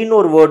இருக்குது. ஐன்னு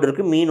ஒரு வேர்டு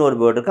இருக்குது, மீன் ஒரு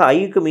வேர்டு இருக்குது.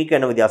 ஐக்கு மீக்கு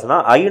என்ன வித்தியாசம்னா,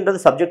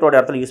 ஐன்றது சப்ஜெக்டோட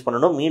இடத்துல யூஸ்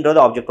பண்ணணும்,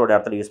 மீன்றது ஆப்ஜெக்டோட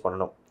இடத்துல யூஸ்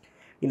பண்ணணும்.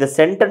 இந்த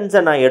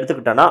சென்டென்ஸை நான்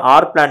எடுத்துக்கிட்டேன்னா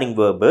are planning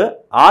verb.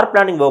 Are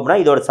planning வேர்ப்னா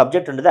இதோட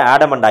சப்ஜெக்ட்ன்றது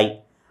ஆடம் அண்ட் ஐ.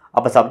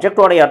 அப்போ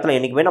சப்ஜெக்டோட இடத்துல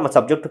என்றைக்குமே நம்ம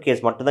சப்ஜெக்ட்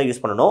கேஸ் மட்டும் தான்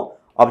யூஸ் பண்ணணும்,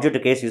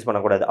 ஆப்ஜெக்ட் கேஸ் யூஸ்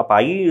பண்ணக்கூடாது. அப்போ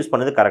ஐ யூஸ்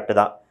பண்ணது கரெக்டு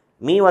தான்.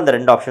 மீ வந்த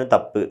 2 ஆப்ஷனும்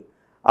தப்பு.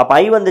 அப்போ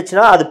ஐ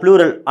வந்துச்சுன்னா அது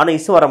ப்ளூரல், ஆனால்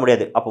இஸ் வர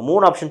முடியாது. அப்போ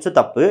 3 ஆப்ஷன்ஸும்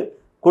தப்பு.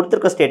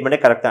 கொடுத்துருக்க ஸ்டேட்மெண்ட்டே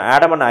கரெக்ட் தான்.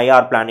 Adam and I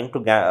are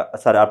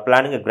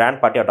planning a grand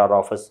party at our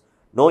office.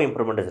 No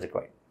improvement is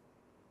required.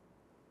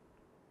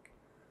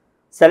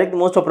 Select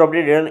the most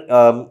appropriate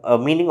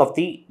meaning of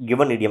the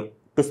given idiom.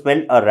 To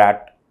smell a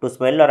rat. To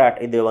smell a rat,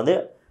 இது வந்து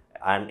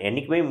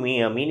என்றைக்குமே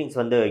meanings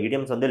வந்து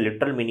idioms வந்து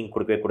literal meaning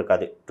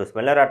கொடுக்காது. To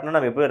smell அ ரேட்னா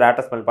நம்ம எப்போயும்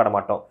ரேட்டை smell பண்ண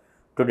மாட்டோம்.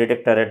 To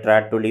detect a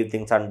rat, to leave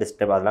things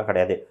undisturbed, அதெல்லாம்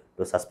கிடையாது.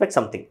 டு சஸ்பெக்ட்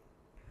சம்திங்,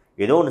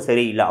 ஏதோ ஒன்று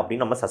சரியில்லை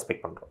அப்படின்னு நம்ம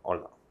சஸ்பெக்ட் பண்ணுறோம்,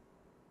 அவ்வளோதான்.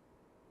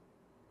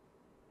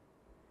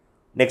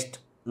 Next,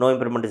 no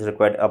improvement is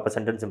required. அப்போ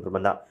சென்டென்ஸ்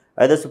இம்ப்ரூவ்மெண்ட் தான்.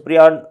 அது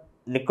Supriya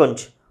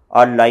நிக்குஞ்ச்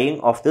R lying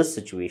of this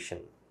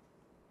situation.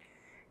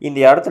 இந்த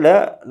இடத்துல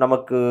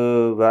நமக்கு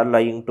வேர்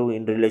lying to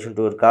in relation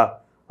to இருக்கா?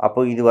 அப்போ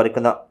இது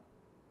வரைக்கும் தான்,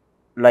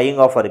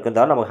 லையிங் ஆஃப் வரைக்கும்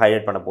தான் நமக்கு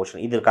ஹைலைட் பண்ண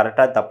போர்ஷன். இது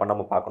கரெக்டாக தப்பு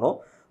நம்ம பார்க்கணும்.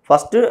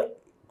 ஃபஸ்ட்டு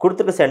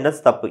கொடுத்துருக்க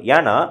சென்டென்ஸ் தப்பு.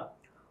 ஏன்னா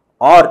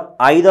ஆர்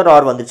ஐதர்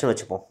ஆர் வந்துச்சுன்னு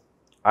வச்சுப்போம்.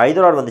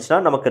 ஐதர் ஆர் வந்துச்சுன்னா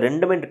நமக்கு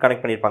 2மே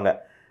கனெக்ட் பண்ணியிருப்பாங்க.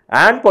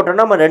 அண்ட்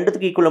போட்டோன்னா நம்ம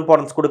 2த்துக்கு ஈக்குவல்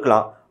இம்பார்ட்டன்ஸ்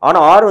கொடுக்கலாம்.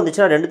 ஆனால் ஆர்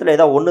வந்துச்சுன்னா 2த்தில்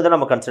ஏதாவது ஒன்று தான்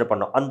நம்ம கன்சிடர்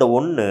பண்ணோம். அந்த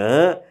ஒன்று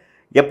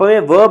எப்போவுமே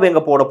வேர்ப்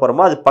எங்கே போட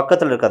போகிறோமோ அது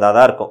பக்கத்தில் இருக்கிறதா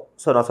தான் இருக்கும்.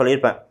 ஸோ நான்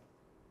சொல்லியிருப்பேன்,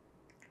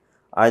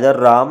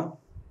 ஐதர் ராம்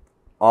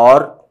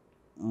ஆர்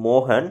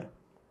மோகன்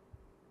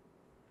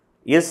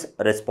இஸ்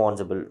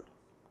ரெஸ்பான்சிபிள்.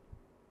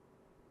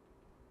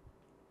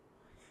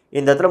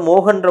 இந்த இடத்துல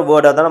மோகன்ற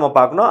வேர்டை தான் நம்ம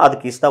பார்க்கணும்,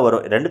 அதுக்கு இஸ் தான்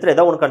வரும். 2த்தில்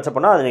ஏதாவது ஒன்று கன்சிடர்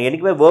பண்ணால் அது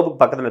என்றைக்குமே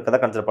வேர்புக்கு பக்கத்தில் இருக்கிறதா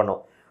கன்சிடர் பண்ணோம்.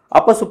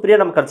 அப்போ சுப்ரியா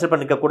நம்ம கன்சிடர்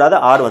பண்ணிக்கக்கூடாது,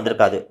 ஆர்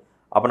வந்திருக்காது.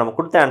 அப்போ நம்ம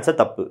கொடுத்த ஆன்சர்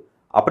தப்பு.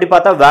 அப்படி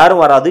பார்த்தா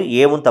வேறும் வராது,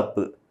 ஏவும்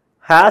தப்பு.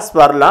 ஹேஸ்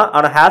வரலாம்,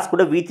 ஆனால் ஹேஸ்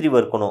கூட V3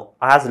 இருக்கணும்.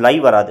 ஹேஸ் லை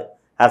வராது,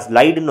 ஹேஸ்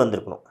லைடுன்னு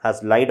வந்திருக்கணும்.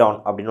 ஹேஸ் லைட் ஆன்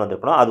அப்படின்னு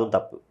வந்திருக்கணும், அதுவும்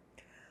தப்பு.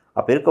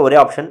 அப்போ இருக்க ஒரே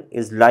option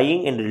is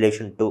lying in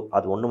relation to,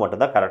 அது ஒன்று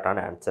மட்டும்தான் கரெக்டான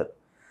answer.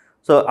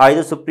 So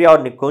Hyder Supriya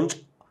R நிக்குஞ்ச்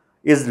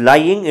is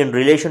lying in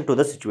relation to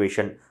the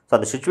situation. So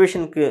அந்த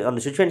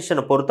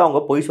சுச்சுவேஷனை பொறுத்து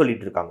அவங்க பொய்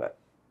சொல்லிட்டு இருக்காங்க.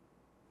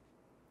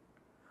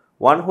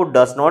 One who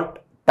does not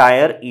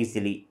tyre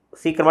easily,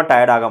 சீக்கிரமாக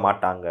டயர்ட் ஆக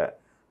மாட்டாங்க.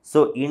 ஸோ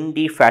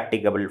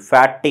இன்டிஃபேட்டிகபிள்.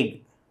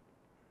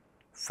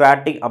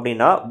 ஃபேட்டிக்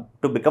அப்படின்னா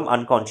டு பிகம்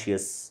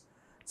அன்கான்ஷியஸ்.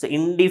 ஸோ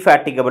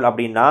இன்டிஃபேட்டிகபிள்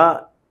அப்படின்னா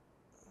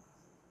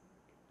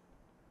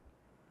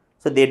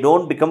so they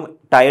don't become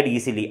tired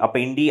easily. அப்போ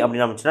இண்டி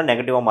அப்படின்னு இருந்துச்சுன்னா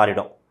நெகட்டிவாக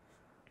மாறிடும்.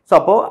 ஸோ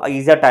அப்போது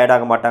ஈஸியாக டயர்ட்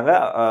ஆக மாட்டாங்க,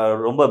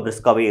 ரொம்ப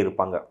பிரிஸ்காகவே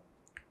இருப்பாங்க.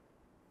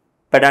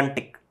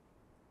 பெடன்டிக்.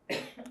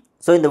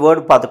 ஸோ இந்த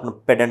வேர்டு பார்த்துக்கணும்,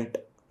 பெடன்ட்.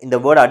 இந்த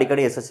வேர்டு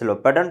அடிக்கடி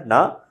எஸ்எஸ்சியில்.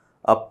 பெடன்ட்னா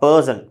a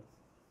person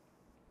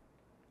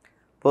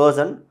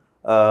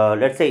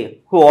let's say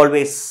who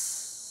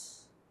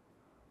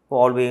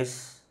always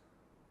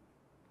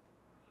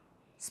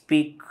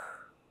speak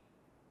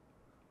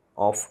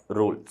of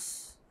rules.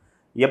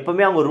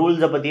 எப்பவுமே அவங்க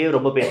ரூல்ஸை பற்றியே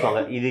ரொம்ப பேசுவாங்க.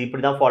 இது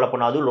இப்படி தான் ஃபாலோ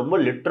பண்ணணும், அதுவும் ரொம்ப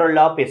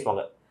லிட்ரலாக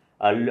பேசுவாங்க.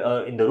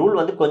 இந்த ரூல்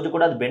வந்து கொஞ்சம்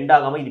கூட அது பெண்ட்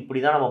ஆகாமல் இது இப்படி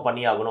தான் நம்ம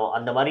பண்ணி ஆகணும்,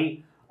 அந்த மாதிரி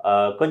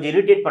கொஞ்சம்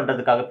இரிட்டேட்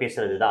பண்ணுறதுக்காக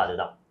பேசுகிறது தான்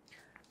அதுதான்.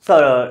 ஸோ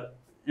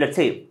லெட்ஸ்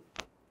சே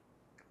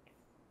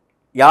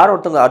யார்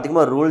ஒருத்தவங்க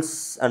அதிகமாக ரூல்ஸ்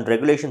அண்ட்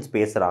ரெகுலேஷன்ஸ்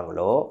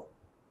பேசுகிறாங்களோ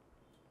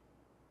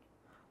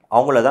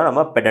அவங்கள தான்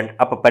நம்ம பெடன்ட்.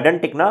 அப்போ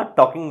பெடன்டிக்னா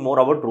docking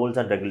more about rules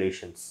and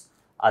regulations,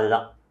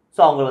 அதுதான். ஸோ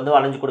அவங்க வந்து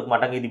வளைஞ்சு கொடுக்க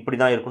மாட்டாங்க, இது இப்படி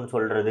தான் இருக்குன்னு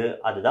சொல்கிறது,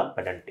 அதுதான்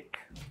பெடன்டிக்.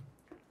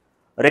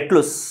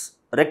 ரெக்லூஸ்.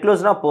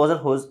 ரெக்லூஸ்னா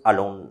person who is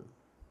alone.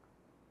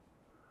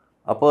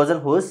 A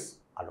person who is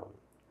alone.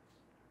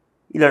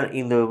 இல்லை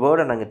இந்த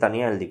வேர்டை நாங்கள்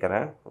தனியாக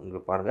எழுதிக்கிறேன்,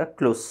 உங்களுக்கு பாருங்கள்.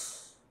 க்ளூஸ்.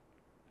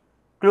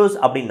 க்ளூஸ்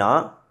அப்படின்னா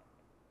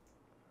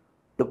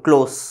டு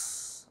க்ளோஸ்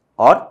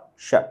ஆர்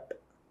ஷட்.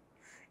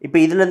 இப்போ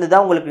இதுலேருந்து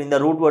தான் உங்களுக்கு இந்த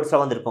ரூட்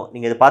வேர்ட்ஸ்லாம் வந்திருக்கும்,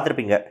 நீங்கள் இதை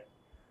பார்த்துருப்பீங்க.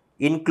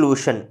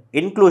 இன்க்ளூஷன்.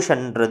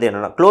 இன்க்ளூஷன்ன்றது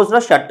என்னென்னா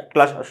க்ளோஸ்னால் ஷட்,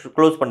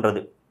 க்ளோஸ்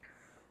பண்ணுறது.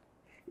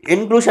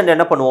 இன்க்ளூஷன்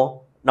என்ன பண்ணுவோம்,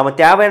 நம்ம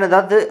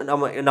தேவையானதாவது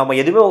நம்ம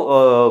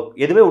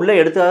எதுவுமே உள்ளே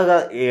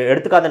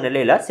எடுத்துக்காத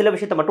நிலையில் சில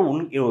விஷயத்தை மட்டும்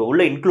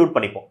உள்ளே இன்க்ளூட்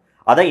பண்ணிப்போம்,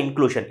 அதான்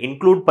இன்க்ளூஷன்.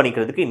 இன்க்ளூட்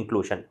பண்ணிக்கிறதுக்கு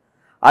இன்க்ளூஷன்.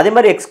 அதே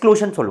மாதிரி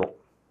எக்ஸ்க்ளூஷன் சொல்லுவோம்.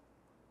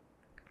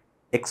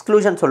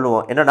 எக்ஸ்க்ளூஷன்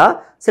சொல்லுவோம் என்னென்னா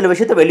சில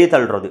விஷயத்தை வெளியே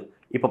தள்ளுறது.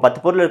 இப்போ 10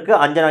 பொருள் இருக்குது,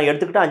 5 நான்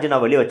எடுத்துக்கிட்டு 5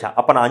 நான் வெளியே வச்சேன்,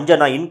 அப்போ நான் 5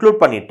 நான் இன்க்ளூட்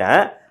பண்ணிட்டேன்,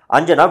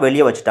 5 நான்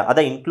வெளியே வச்சுட்டேன்,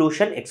 அதான்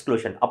இன்க்ளூஷன்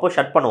எக்ஸ்க்ளூஷன். அப்போ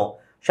ஷட் பண்ணுவோம்.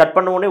 ஷட்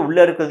பண்ணுவோன்னே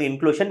உள்ளே இருக்கிறது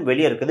இன்க்ளூஷன்,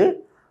 வெளியே இருக்குது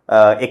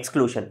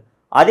எக்ஸ்க்ளூஷன்.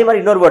 அதே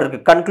மாதிரி இன்னொரு வேர்டு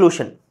இருக்குது,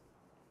 கன்க்ளூஷன்.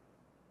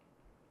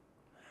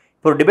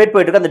 இப்போ ஒரு டிபேட்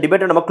போயிட்டு இருக்கு, அந்த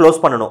டிபேட்டை நம்ம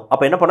க்ளோஸ் பண்ணணும்,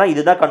 அப்போ என்ன பண்ணால்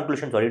இதுதான்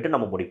கன்க்ளூஷன் சொல்லிட்டு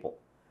நம்ம முடிப்போம்,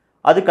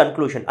 அது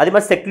கன்க்ளூஷன். அதே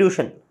மாதிரி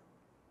செக்லூஷன்.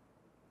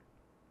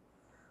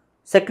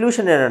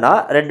 செக்லூஷன் என்னென்னா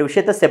 2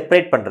 விஷயத்தை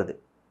செப்பரேட் பண்ணுறது,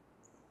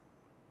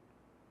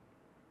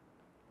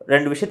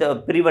 2 விஷயத்தை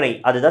பிரிவினை,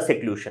 அதுதான்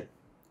செக்லூஷன்.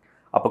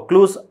 அப்போ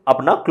க்ளூஸ்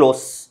அப்படின்னா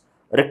க்ளோஸ்.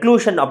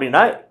 ரெக்லூஷன்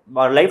அப்படின்னா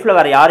லைஃப்பில்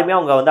வேறு யாருமே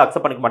அவங்க வந்து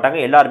அக்செப்ட் பண்ணிக்க மாட்டாங்க,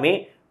 எல்லாருமே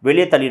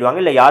வெளியே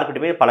தள்ளிடுவாங்க, இல்லை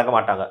யாருக்கிட்டையுமே பழக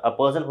மாட்டாங்க. A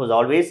person who is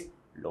always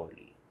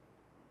lonely.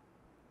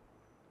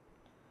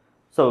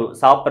 So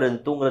சாப்பிட்றது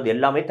தூங்குறது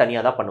எல்லாமே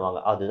தனியாக தான் பண்ணுவாங்க,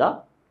 அதுதான்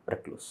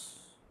ரெக்லூஸ்.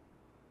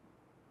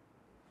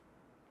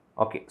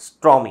 ஓகே,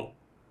 ஸ்ட்ராமி.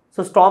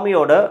 ஸோ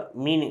ஸ்ட்ராமியோட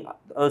மீனிங்,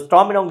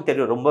 ஸ்ட்ராமினா உங்களுக்கு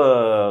தெரியும், ரொம்ப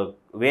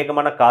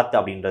வேகமான காற்று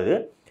அப்படின்றது.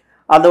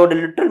 அதோட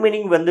லிட்ரல்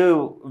மீனிங் வந்து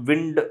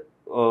விண்ட்,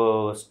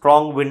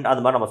 ஸ்ட்ராங் விண்ட்,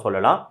 அது மாதிரி நம்ம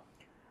சொல்லலாம்.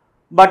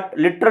 பட்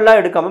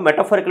லிட்ரலாக எடுக்காமல்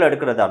மெட்டஃபரிக்கலாக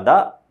எடுக்கிறதா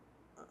இருந்தால்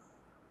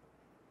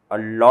a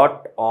lot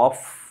of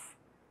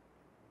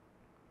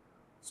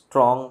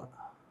strong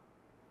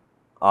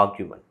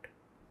argument.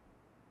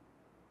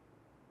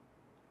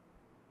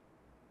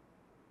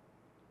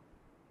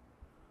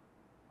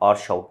 Or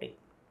shouting.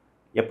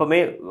 எப்பவுமே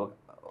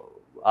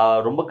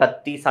ரொம்ப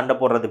கத்தி சண்டை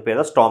போடுறதுக்கு பேர்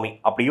தான் ஸ்டாமி.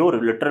 அப்படியே ஒரு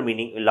லிட்டரல்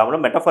மீனிங்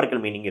இல்லாமல்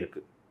மெட்டஃபரிக்கல் மீனிங்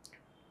இருக்குது.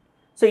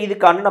 ஸோ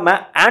இதுக்கான நம்ம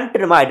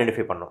ஆன்டினமை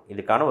ஐடென்டிஃபை பண்ணணும்.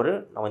 இதுக்கான ஒரு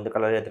நம்ம இந்த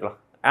கலர் எடுத்துக்கலாம்,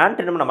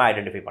 ஆன்டினம் நம்ம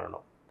ஐடென்டிஃபை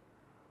பண்ணணும்.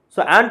 ஸோ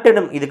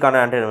ஆன்டினம், இதுக்கான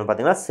ஆன்டினம்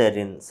பார்த்தீங்கன்னா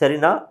serine.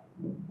 Serena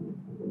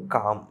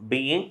com,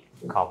 being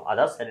com,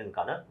 அதான்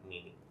செரினுக்கான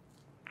மீனிங்.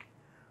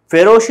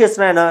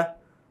 ஃபெரோஷியஸ்னா என்ன,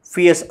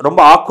 ஃபியர்ஸ்,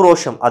 ரொம்ப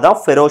ஆக்ரோஷம், அதான்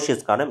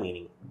ஃபெரோஷியஸ்க்கான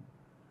மீனிங்.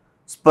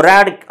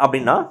 ஸ்பொராடிக்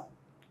அப்படின்னா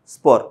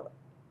ஸ்போர்.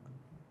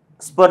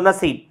 ஸ்பர்னா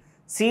சீட்.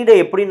 சீடை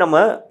எப்படி நம்ம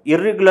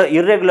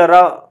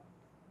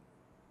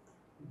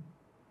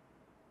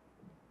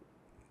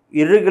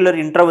இர்ரெகுலர்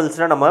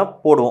இன்டர்வல்ஸ்னால் நம்ம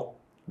போடுவோம்,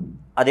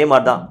 அதே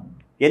மாதிரி தான்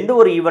எந்த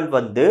ஒரு ஈவெண்ட்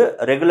வந்து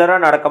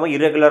ரெகுலராக நடக்காமல்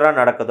இர்ரெகுலராக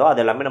நடக்குதோ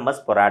அது எல்லாமே நம்ம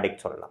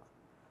ஸ்பொராடிக் சொல்லலாம்.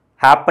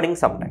 Happening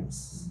sometimes,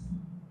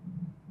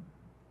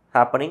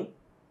 happening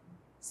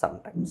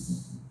sometimes.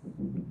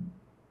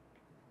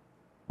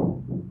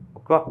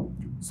 ஓகேவா?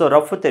 ஸோ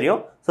ரஃப்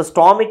தெரியும். ஸோ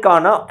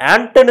ஸ்டாமிக்கான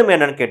ஆன்டனிம்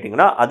என்னன்னு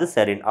கேட்டிங்கன்னா அது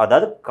செரின்,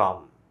 அதாவது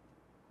com.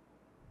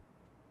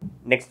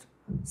 Next,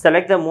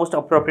 select the most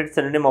appropriate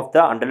synonym of the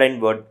underline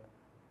word.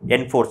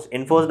 Enforce.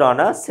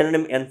 என்ஃபோர்ஸ்டான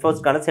synonym,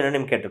 என்ஃபோர்ஸ்க்கான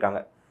synonym கேட்டிருக்காங்க.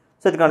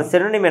 ஸோ இதுக்கான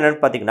சினோனிம்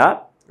என்னென்னு பார்த்தீங்கன்னா,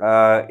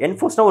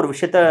 என்ஃபோர்ஸ்னால் ஒரு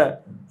விஷயத்தை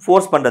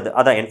ஃபோர்ஸ் பண்ணுறது,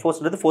 அதான்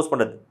என்ஃபோர்ஸ்ன்றது ஃபோர்ஸ்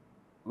பண்ணுறது,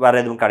 வேறு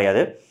எதுவும்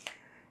கிடையாது.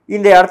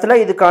 இந்த இடத்துல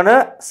இதுக்கான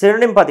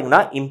சினோனிம்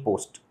பார்த்தீங்கன்னா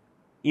இம்போஸ்ட்.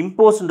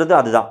 இம்போஸ்ட்ன்றது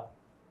அதுதான்,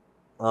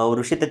 ஒரு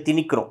விஷயத்தை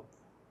திணிக்கிறோம்.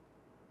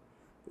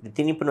 இது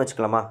திணிப்புன்னு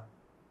வச்சுக்கலாமா,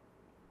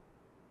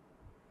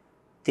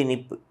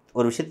 திணிப்பு,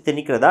 ஒரு விஷயத்தை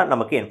திணிக்கிறதா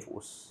நமக்கு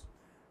என்ஃபோர்ஸ்.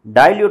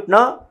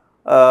 டைல்யூட்னா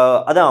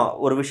அதான்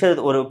ஒரு விஷயம்,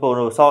 ஒரு இப்போ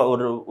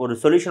ஒரு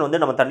சொல்யூஷன் வந்து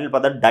நம்ம தண்ணியில்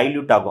பார்த்தா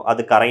டைல்யூட் ஆகும்,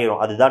 அது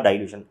கரையிடும், அதுதான்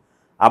டைல்யூஷன்.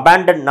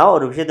 அபேண்டன்னா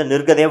ஒரு விஷயத்தை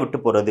நிர்கதையாக விட்டு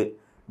போகிறது.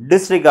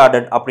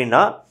 டிஸ்ரிகார்டட்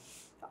அப்படின்னா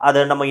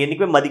அதை நம்ம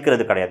என்றைக்குமே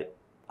மதிக்கிறது கிடையாது,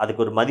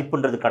 அதுக்கு ஒரு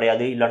மதிப்புன்றது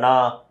கிடையாது, இல்லைனா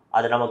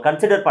அதை நம்ம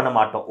கன்சிடர் பண்ண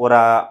மாட்டோம். ஒரு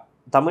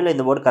தமிழில்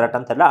இந்த வேர்டு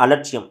கரெக்டானு தெரியல,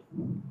 அலட்சியம்,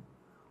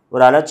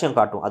 ஒரு அலட்சியம்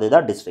காட்டும்,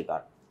 அதுதான்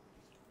டிஸ்ரிகார்ட்.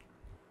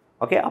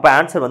 ஓகே, அப்போ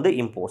ஆன்சர் வந்து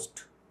imposed.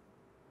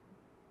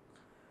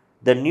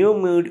 The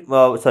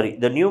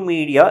new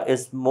media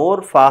is more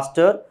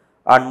faster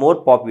and more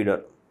popular.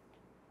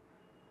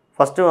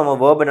 First நம்ம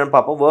வேர்ப் என்னென்னு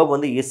பார்ப்போம். வேர்ப்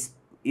வந்து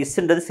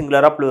இஸ்ன்றது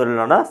சிங்குலராக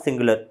ப்ளூரல்னா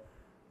singular.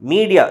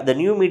 Media, the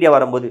new media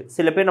வரும்போது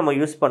சில பேர் நம்ம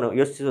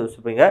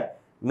யோசிச்சுப்பீங்க,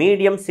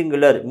 medium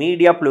singular,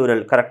 media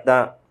plural, correct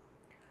தான்.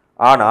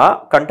 ஆனால்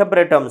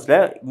கண்டெம்பரரி டேர்ம்ஸில்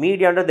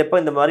மீடியான்றது எப்போ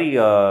இந்த மாதிரி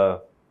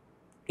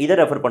இதை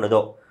ரெஃபர்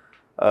பண்ணுதோ,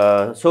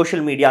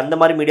 சோஷியல் மீடியா அந்த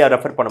மாதிரி மீடியா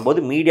ரெஃபர்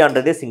பண்ணும்போது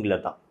மீடியான்றதே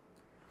சிங்குலர் தான்.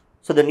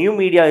 So the new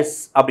media is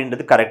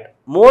அப்படின்றது கரெக்ட்.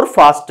 மோர்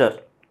ஃபாஸ்டர்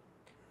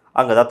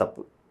அங்கே தான்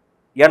தப்பு.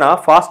 ஏன்னா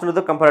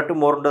ஃபாஸ்ட்ன்றது கம்பேரிட்டிவ்,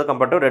 மோர்ன்றது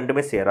கம்பேரிட்டிவ்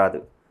ரெண்டுமே சேராது.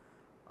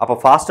 அப்போ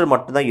faster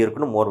மட்டும் தான்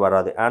இருக்கணும், more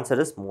வராது. Answer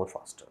is more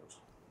faster.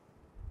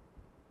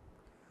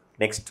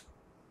 Next,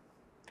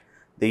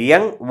 the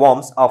young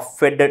worms are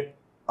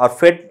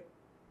fed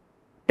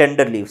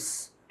tender leaves.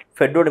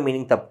 Fed ஓட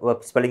மீனிங் தப்பு,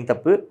 ஸ்பெல்லிங்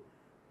தப்பு.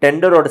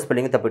 டெண்டரோட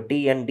ஸ்பெல்லிங் தப்பு,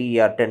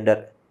 TNDR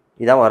டெண்டர்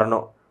இதான்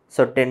வரணும்.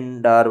 ஸோ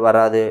டெண்டர்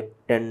வராது,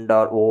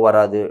 டெண்டர் ஓ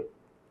வராது,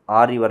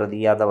 ஆரி வராது,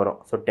 ER தான் வரும்.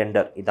 ஸோ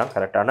டெண்டர் இதுதான்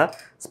கரெக்டான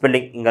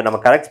ஸ்பெல்லிங். இங்கே நம்ம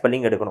கரெக்ட்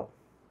ஸ்பெல்லிங் எடுக்கணும்.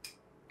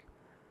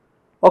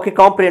 ஓகே,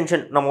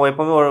 காம்ப்ரிஹென்ஷன் நம்ம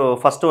எப்போவுமே ஒரு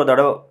ஃபஸ்ட்டு ஒரு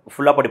தடவை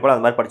ஃபுல்லாக படிப்போம்,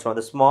 அது மாதிரி படித்தோம்.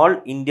 The small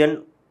Indian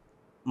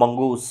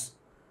mongoose,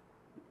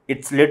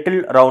 its little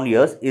round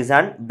ears, is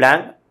an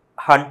blank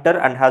hunter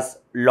and has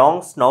long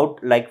snout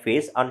like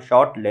face and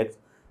short legs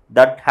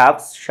that have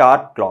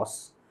sharp claws.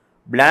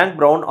 Blank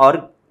brown or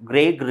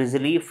grey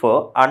grizzly fur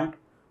and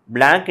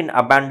blank in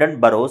abandoned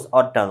burrows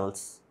or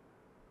tunnels.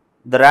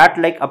 The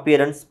rat-like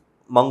appearance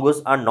mongoose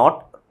are not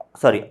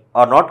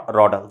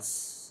rodents.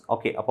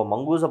 Okay, அப்போ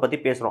மங்கூஸை பற்றி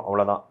பேசுகிறோம்,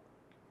 அவ்வளோதான்.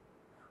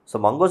 So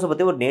மங்கூஸை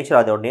பற்றி ஒரு nature,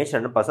 அதோட nature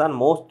என்ன பார்த்தா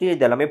mostly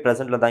இது எல்லாமே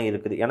ப்ரெசென்ட்டில் தான்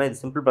இருக்குது. ஏன்னா இது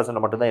சிம்பிள்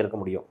ப்ரெசென்ட்டில் மட்டும் தான் இருக்க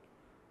முடியும்.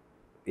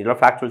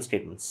 இதெல்லாம் factual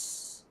statements.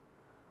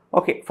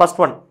 Okay,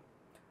 first one,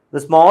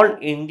 the small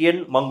Indian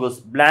mongoose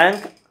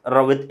blank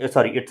with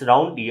its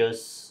round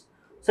ears.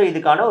 So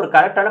இதுக்கான ஒரு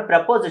கரெக்டான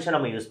ப்ரெப்போசிஷன்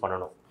நம்ம யூஸ்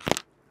பண்ணணும்.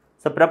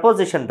 So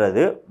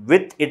ப்ரெப்போசிஷன்றது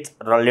with its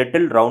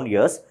little round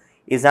ears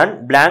is an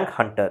blank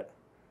hunter.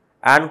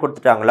 On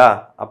கொடுத்துட்டாங்களா,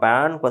 அப்போ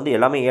ஆனுக்கு வந்து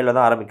எல்லாமே ஏல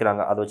தான்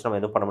ஆரம்பிக்கிறாங்க, அதை வச்சு நம்ம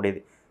எதுவும் பண்ண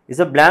முடியாது.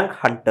 Is a blank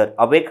hunter,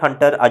 awake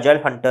hunter,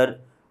 agile hunter,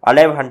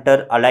 alive hunter,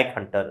 alike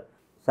hunter.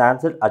 So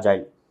answer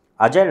agile.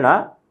 agileனா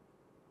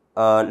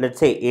let's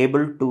say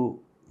able to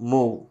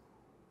move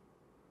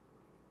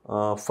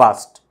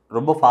fast,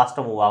 ரொம்ப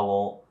ஃபாஸ்ட்டாக மூவ்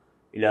ஆகும்,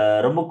 இல்லை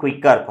ரொம்ப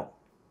குயிக்காக இருக்கும்,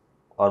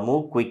 or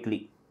move quickly.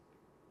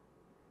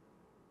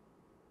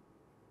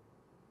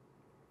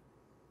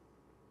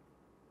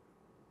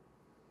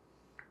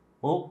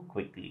 Move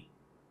quickly.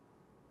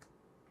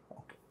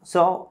 Okay.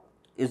 So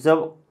is a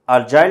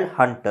agile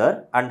hunter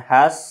and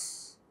has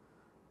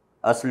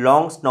a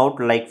long snout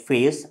like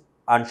face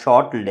and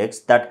short legs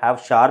that have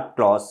sharp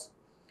claws.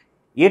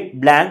 It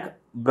blank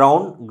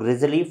brown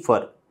grizzly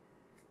fur.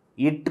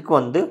 Itku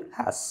vandu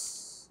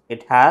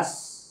it has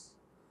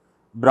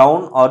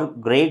brown or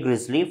grey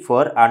grizzly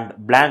fur and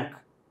blank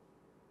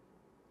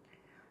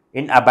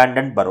in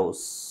abandoned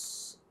burrows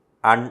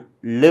and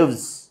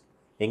lives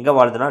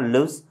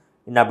lives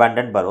in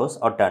abandoned burrows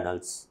or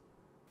tunnels.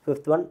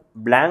 Fifth one,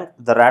 blank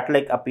the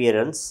rat-like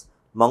appearance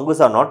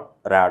mongoose are not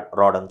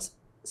rodents.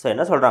 So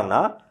என்ன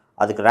சொல்கிறாங்கன்னா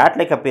அதுக்கு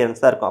rat-like appearance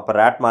தான் இருக்கும். அப்போ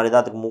rat மாதிரி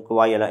தான் அதுக்கு மூக்கு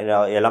வாய்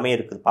எல்லாமே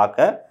இருக்குது பார்க்க.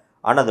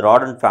 ஆனால் அது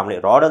rodent ஃபேமிலி.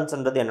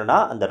 rodents-ன்றது என்னென்னா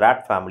அந்த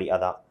rat ஃபேமிலி,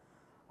 அதான்.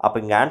 அப்போ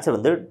இங்கே ஆன்சர்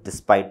வந்து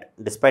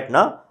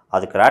டிஸ்பைட்னா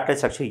அதுக்கு rat-like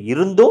ஸ்ட்ரக்சர்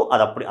இருந்தும்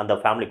அது அப்படி அந்த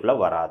ஃபேமிலிக்குள்ளே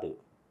வராது.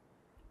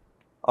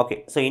 ஓகே,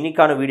 ஸோ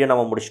இன்றைக்கான வீடியோ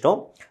நம்ம முடிச்சிட்டோம்.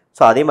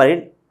 ஸோ அதே மாதிரி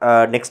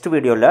நெக்ஸ்ட்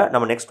வீடியோவில்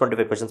நம்ம நெக்ஸ்ட்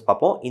 25 கொஷின்ஸ்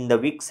பார்ப்போம். இந்த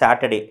வீக்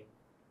சாட்டர்டே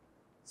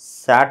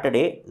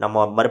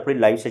நம்ம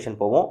மறுபடியும் லைவ் செஷன்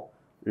போவோம்.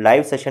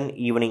 Live session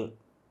evening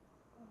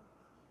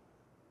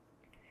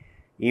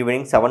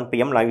 7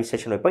 PM live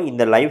session வைப்போம்.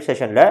 இந்த லைவ்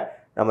செஷனில்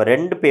நம்ம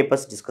 2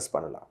 பேப்பர்ஸ் டிஸ்கஸ்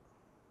பண்ணலாம்.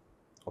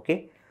 ஓகே,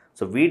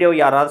 ஸோ வீடியோ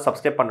யாராவது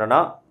சப்ஸ்கிரைப் பண்ணுறேன்னா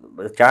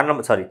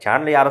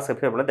சேனலை யாராவது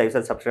சப்ஸ்கிரைப் பண்ணால்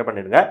தயவுசெய்து சப்ஸ்கிரைப்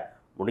பண்ணிடுங்க.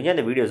 முடிஞ்ச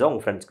இந்த வீடியோஸை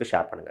உங்கள் ஃப்ரெண்ட்ஸ்க்கு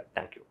ஷேர் பண்ணுங்கள்.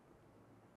 தேங்க்யூ.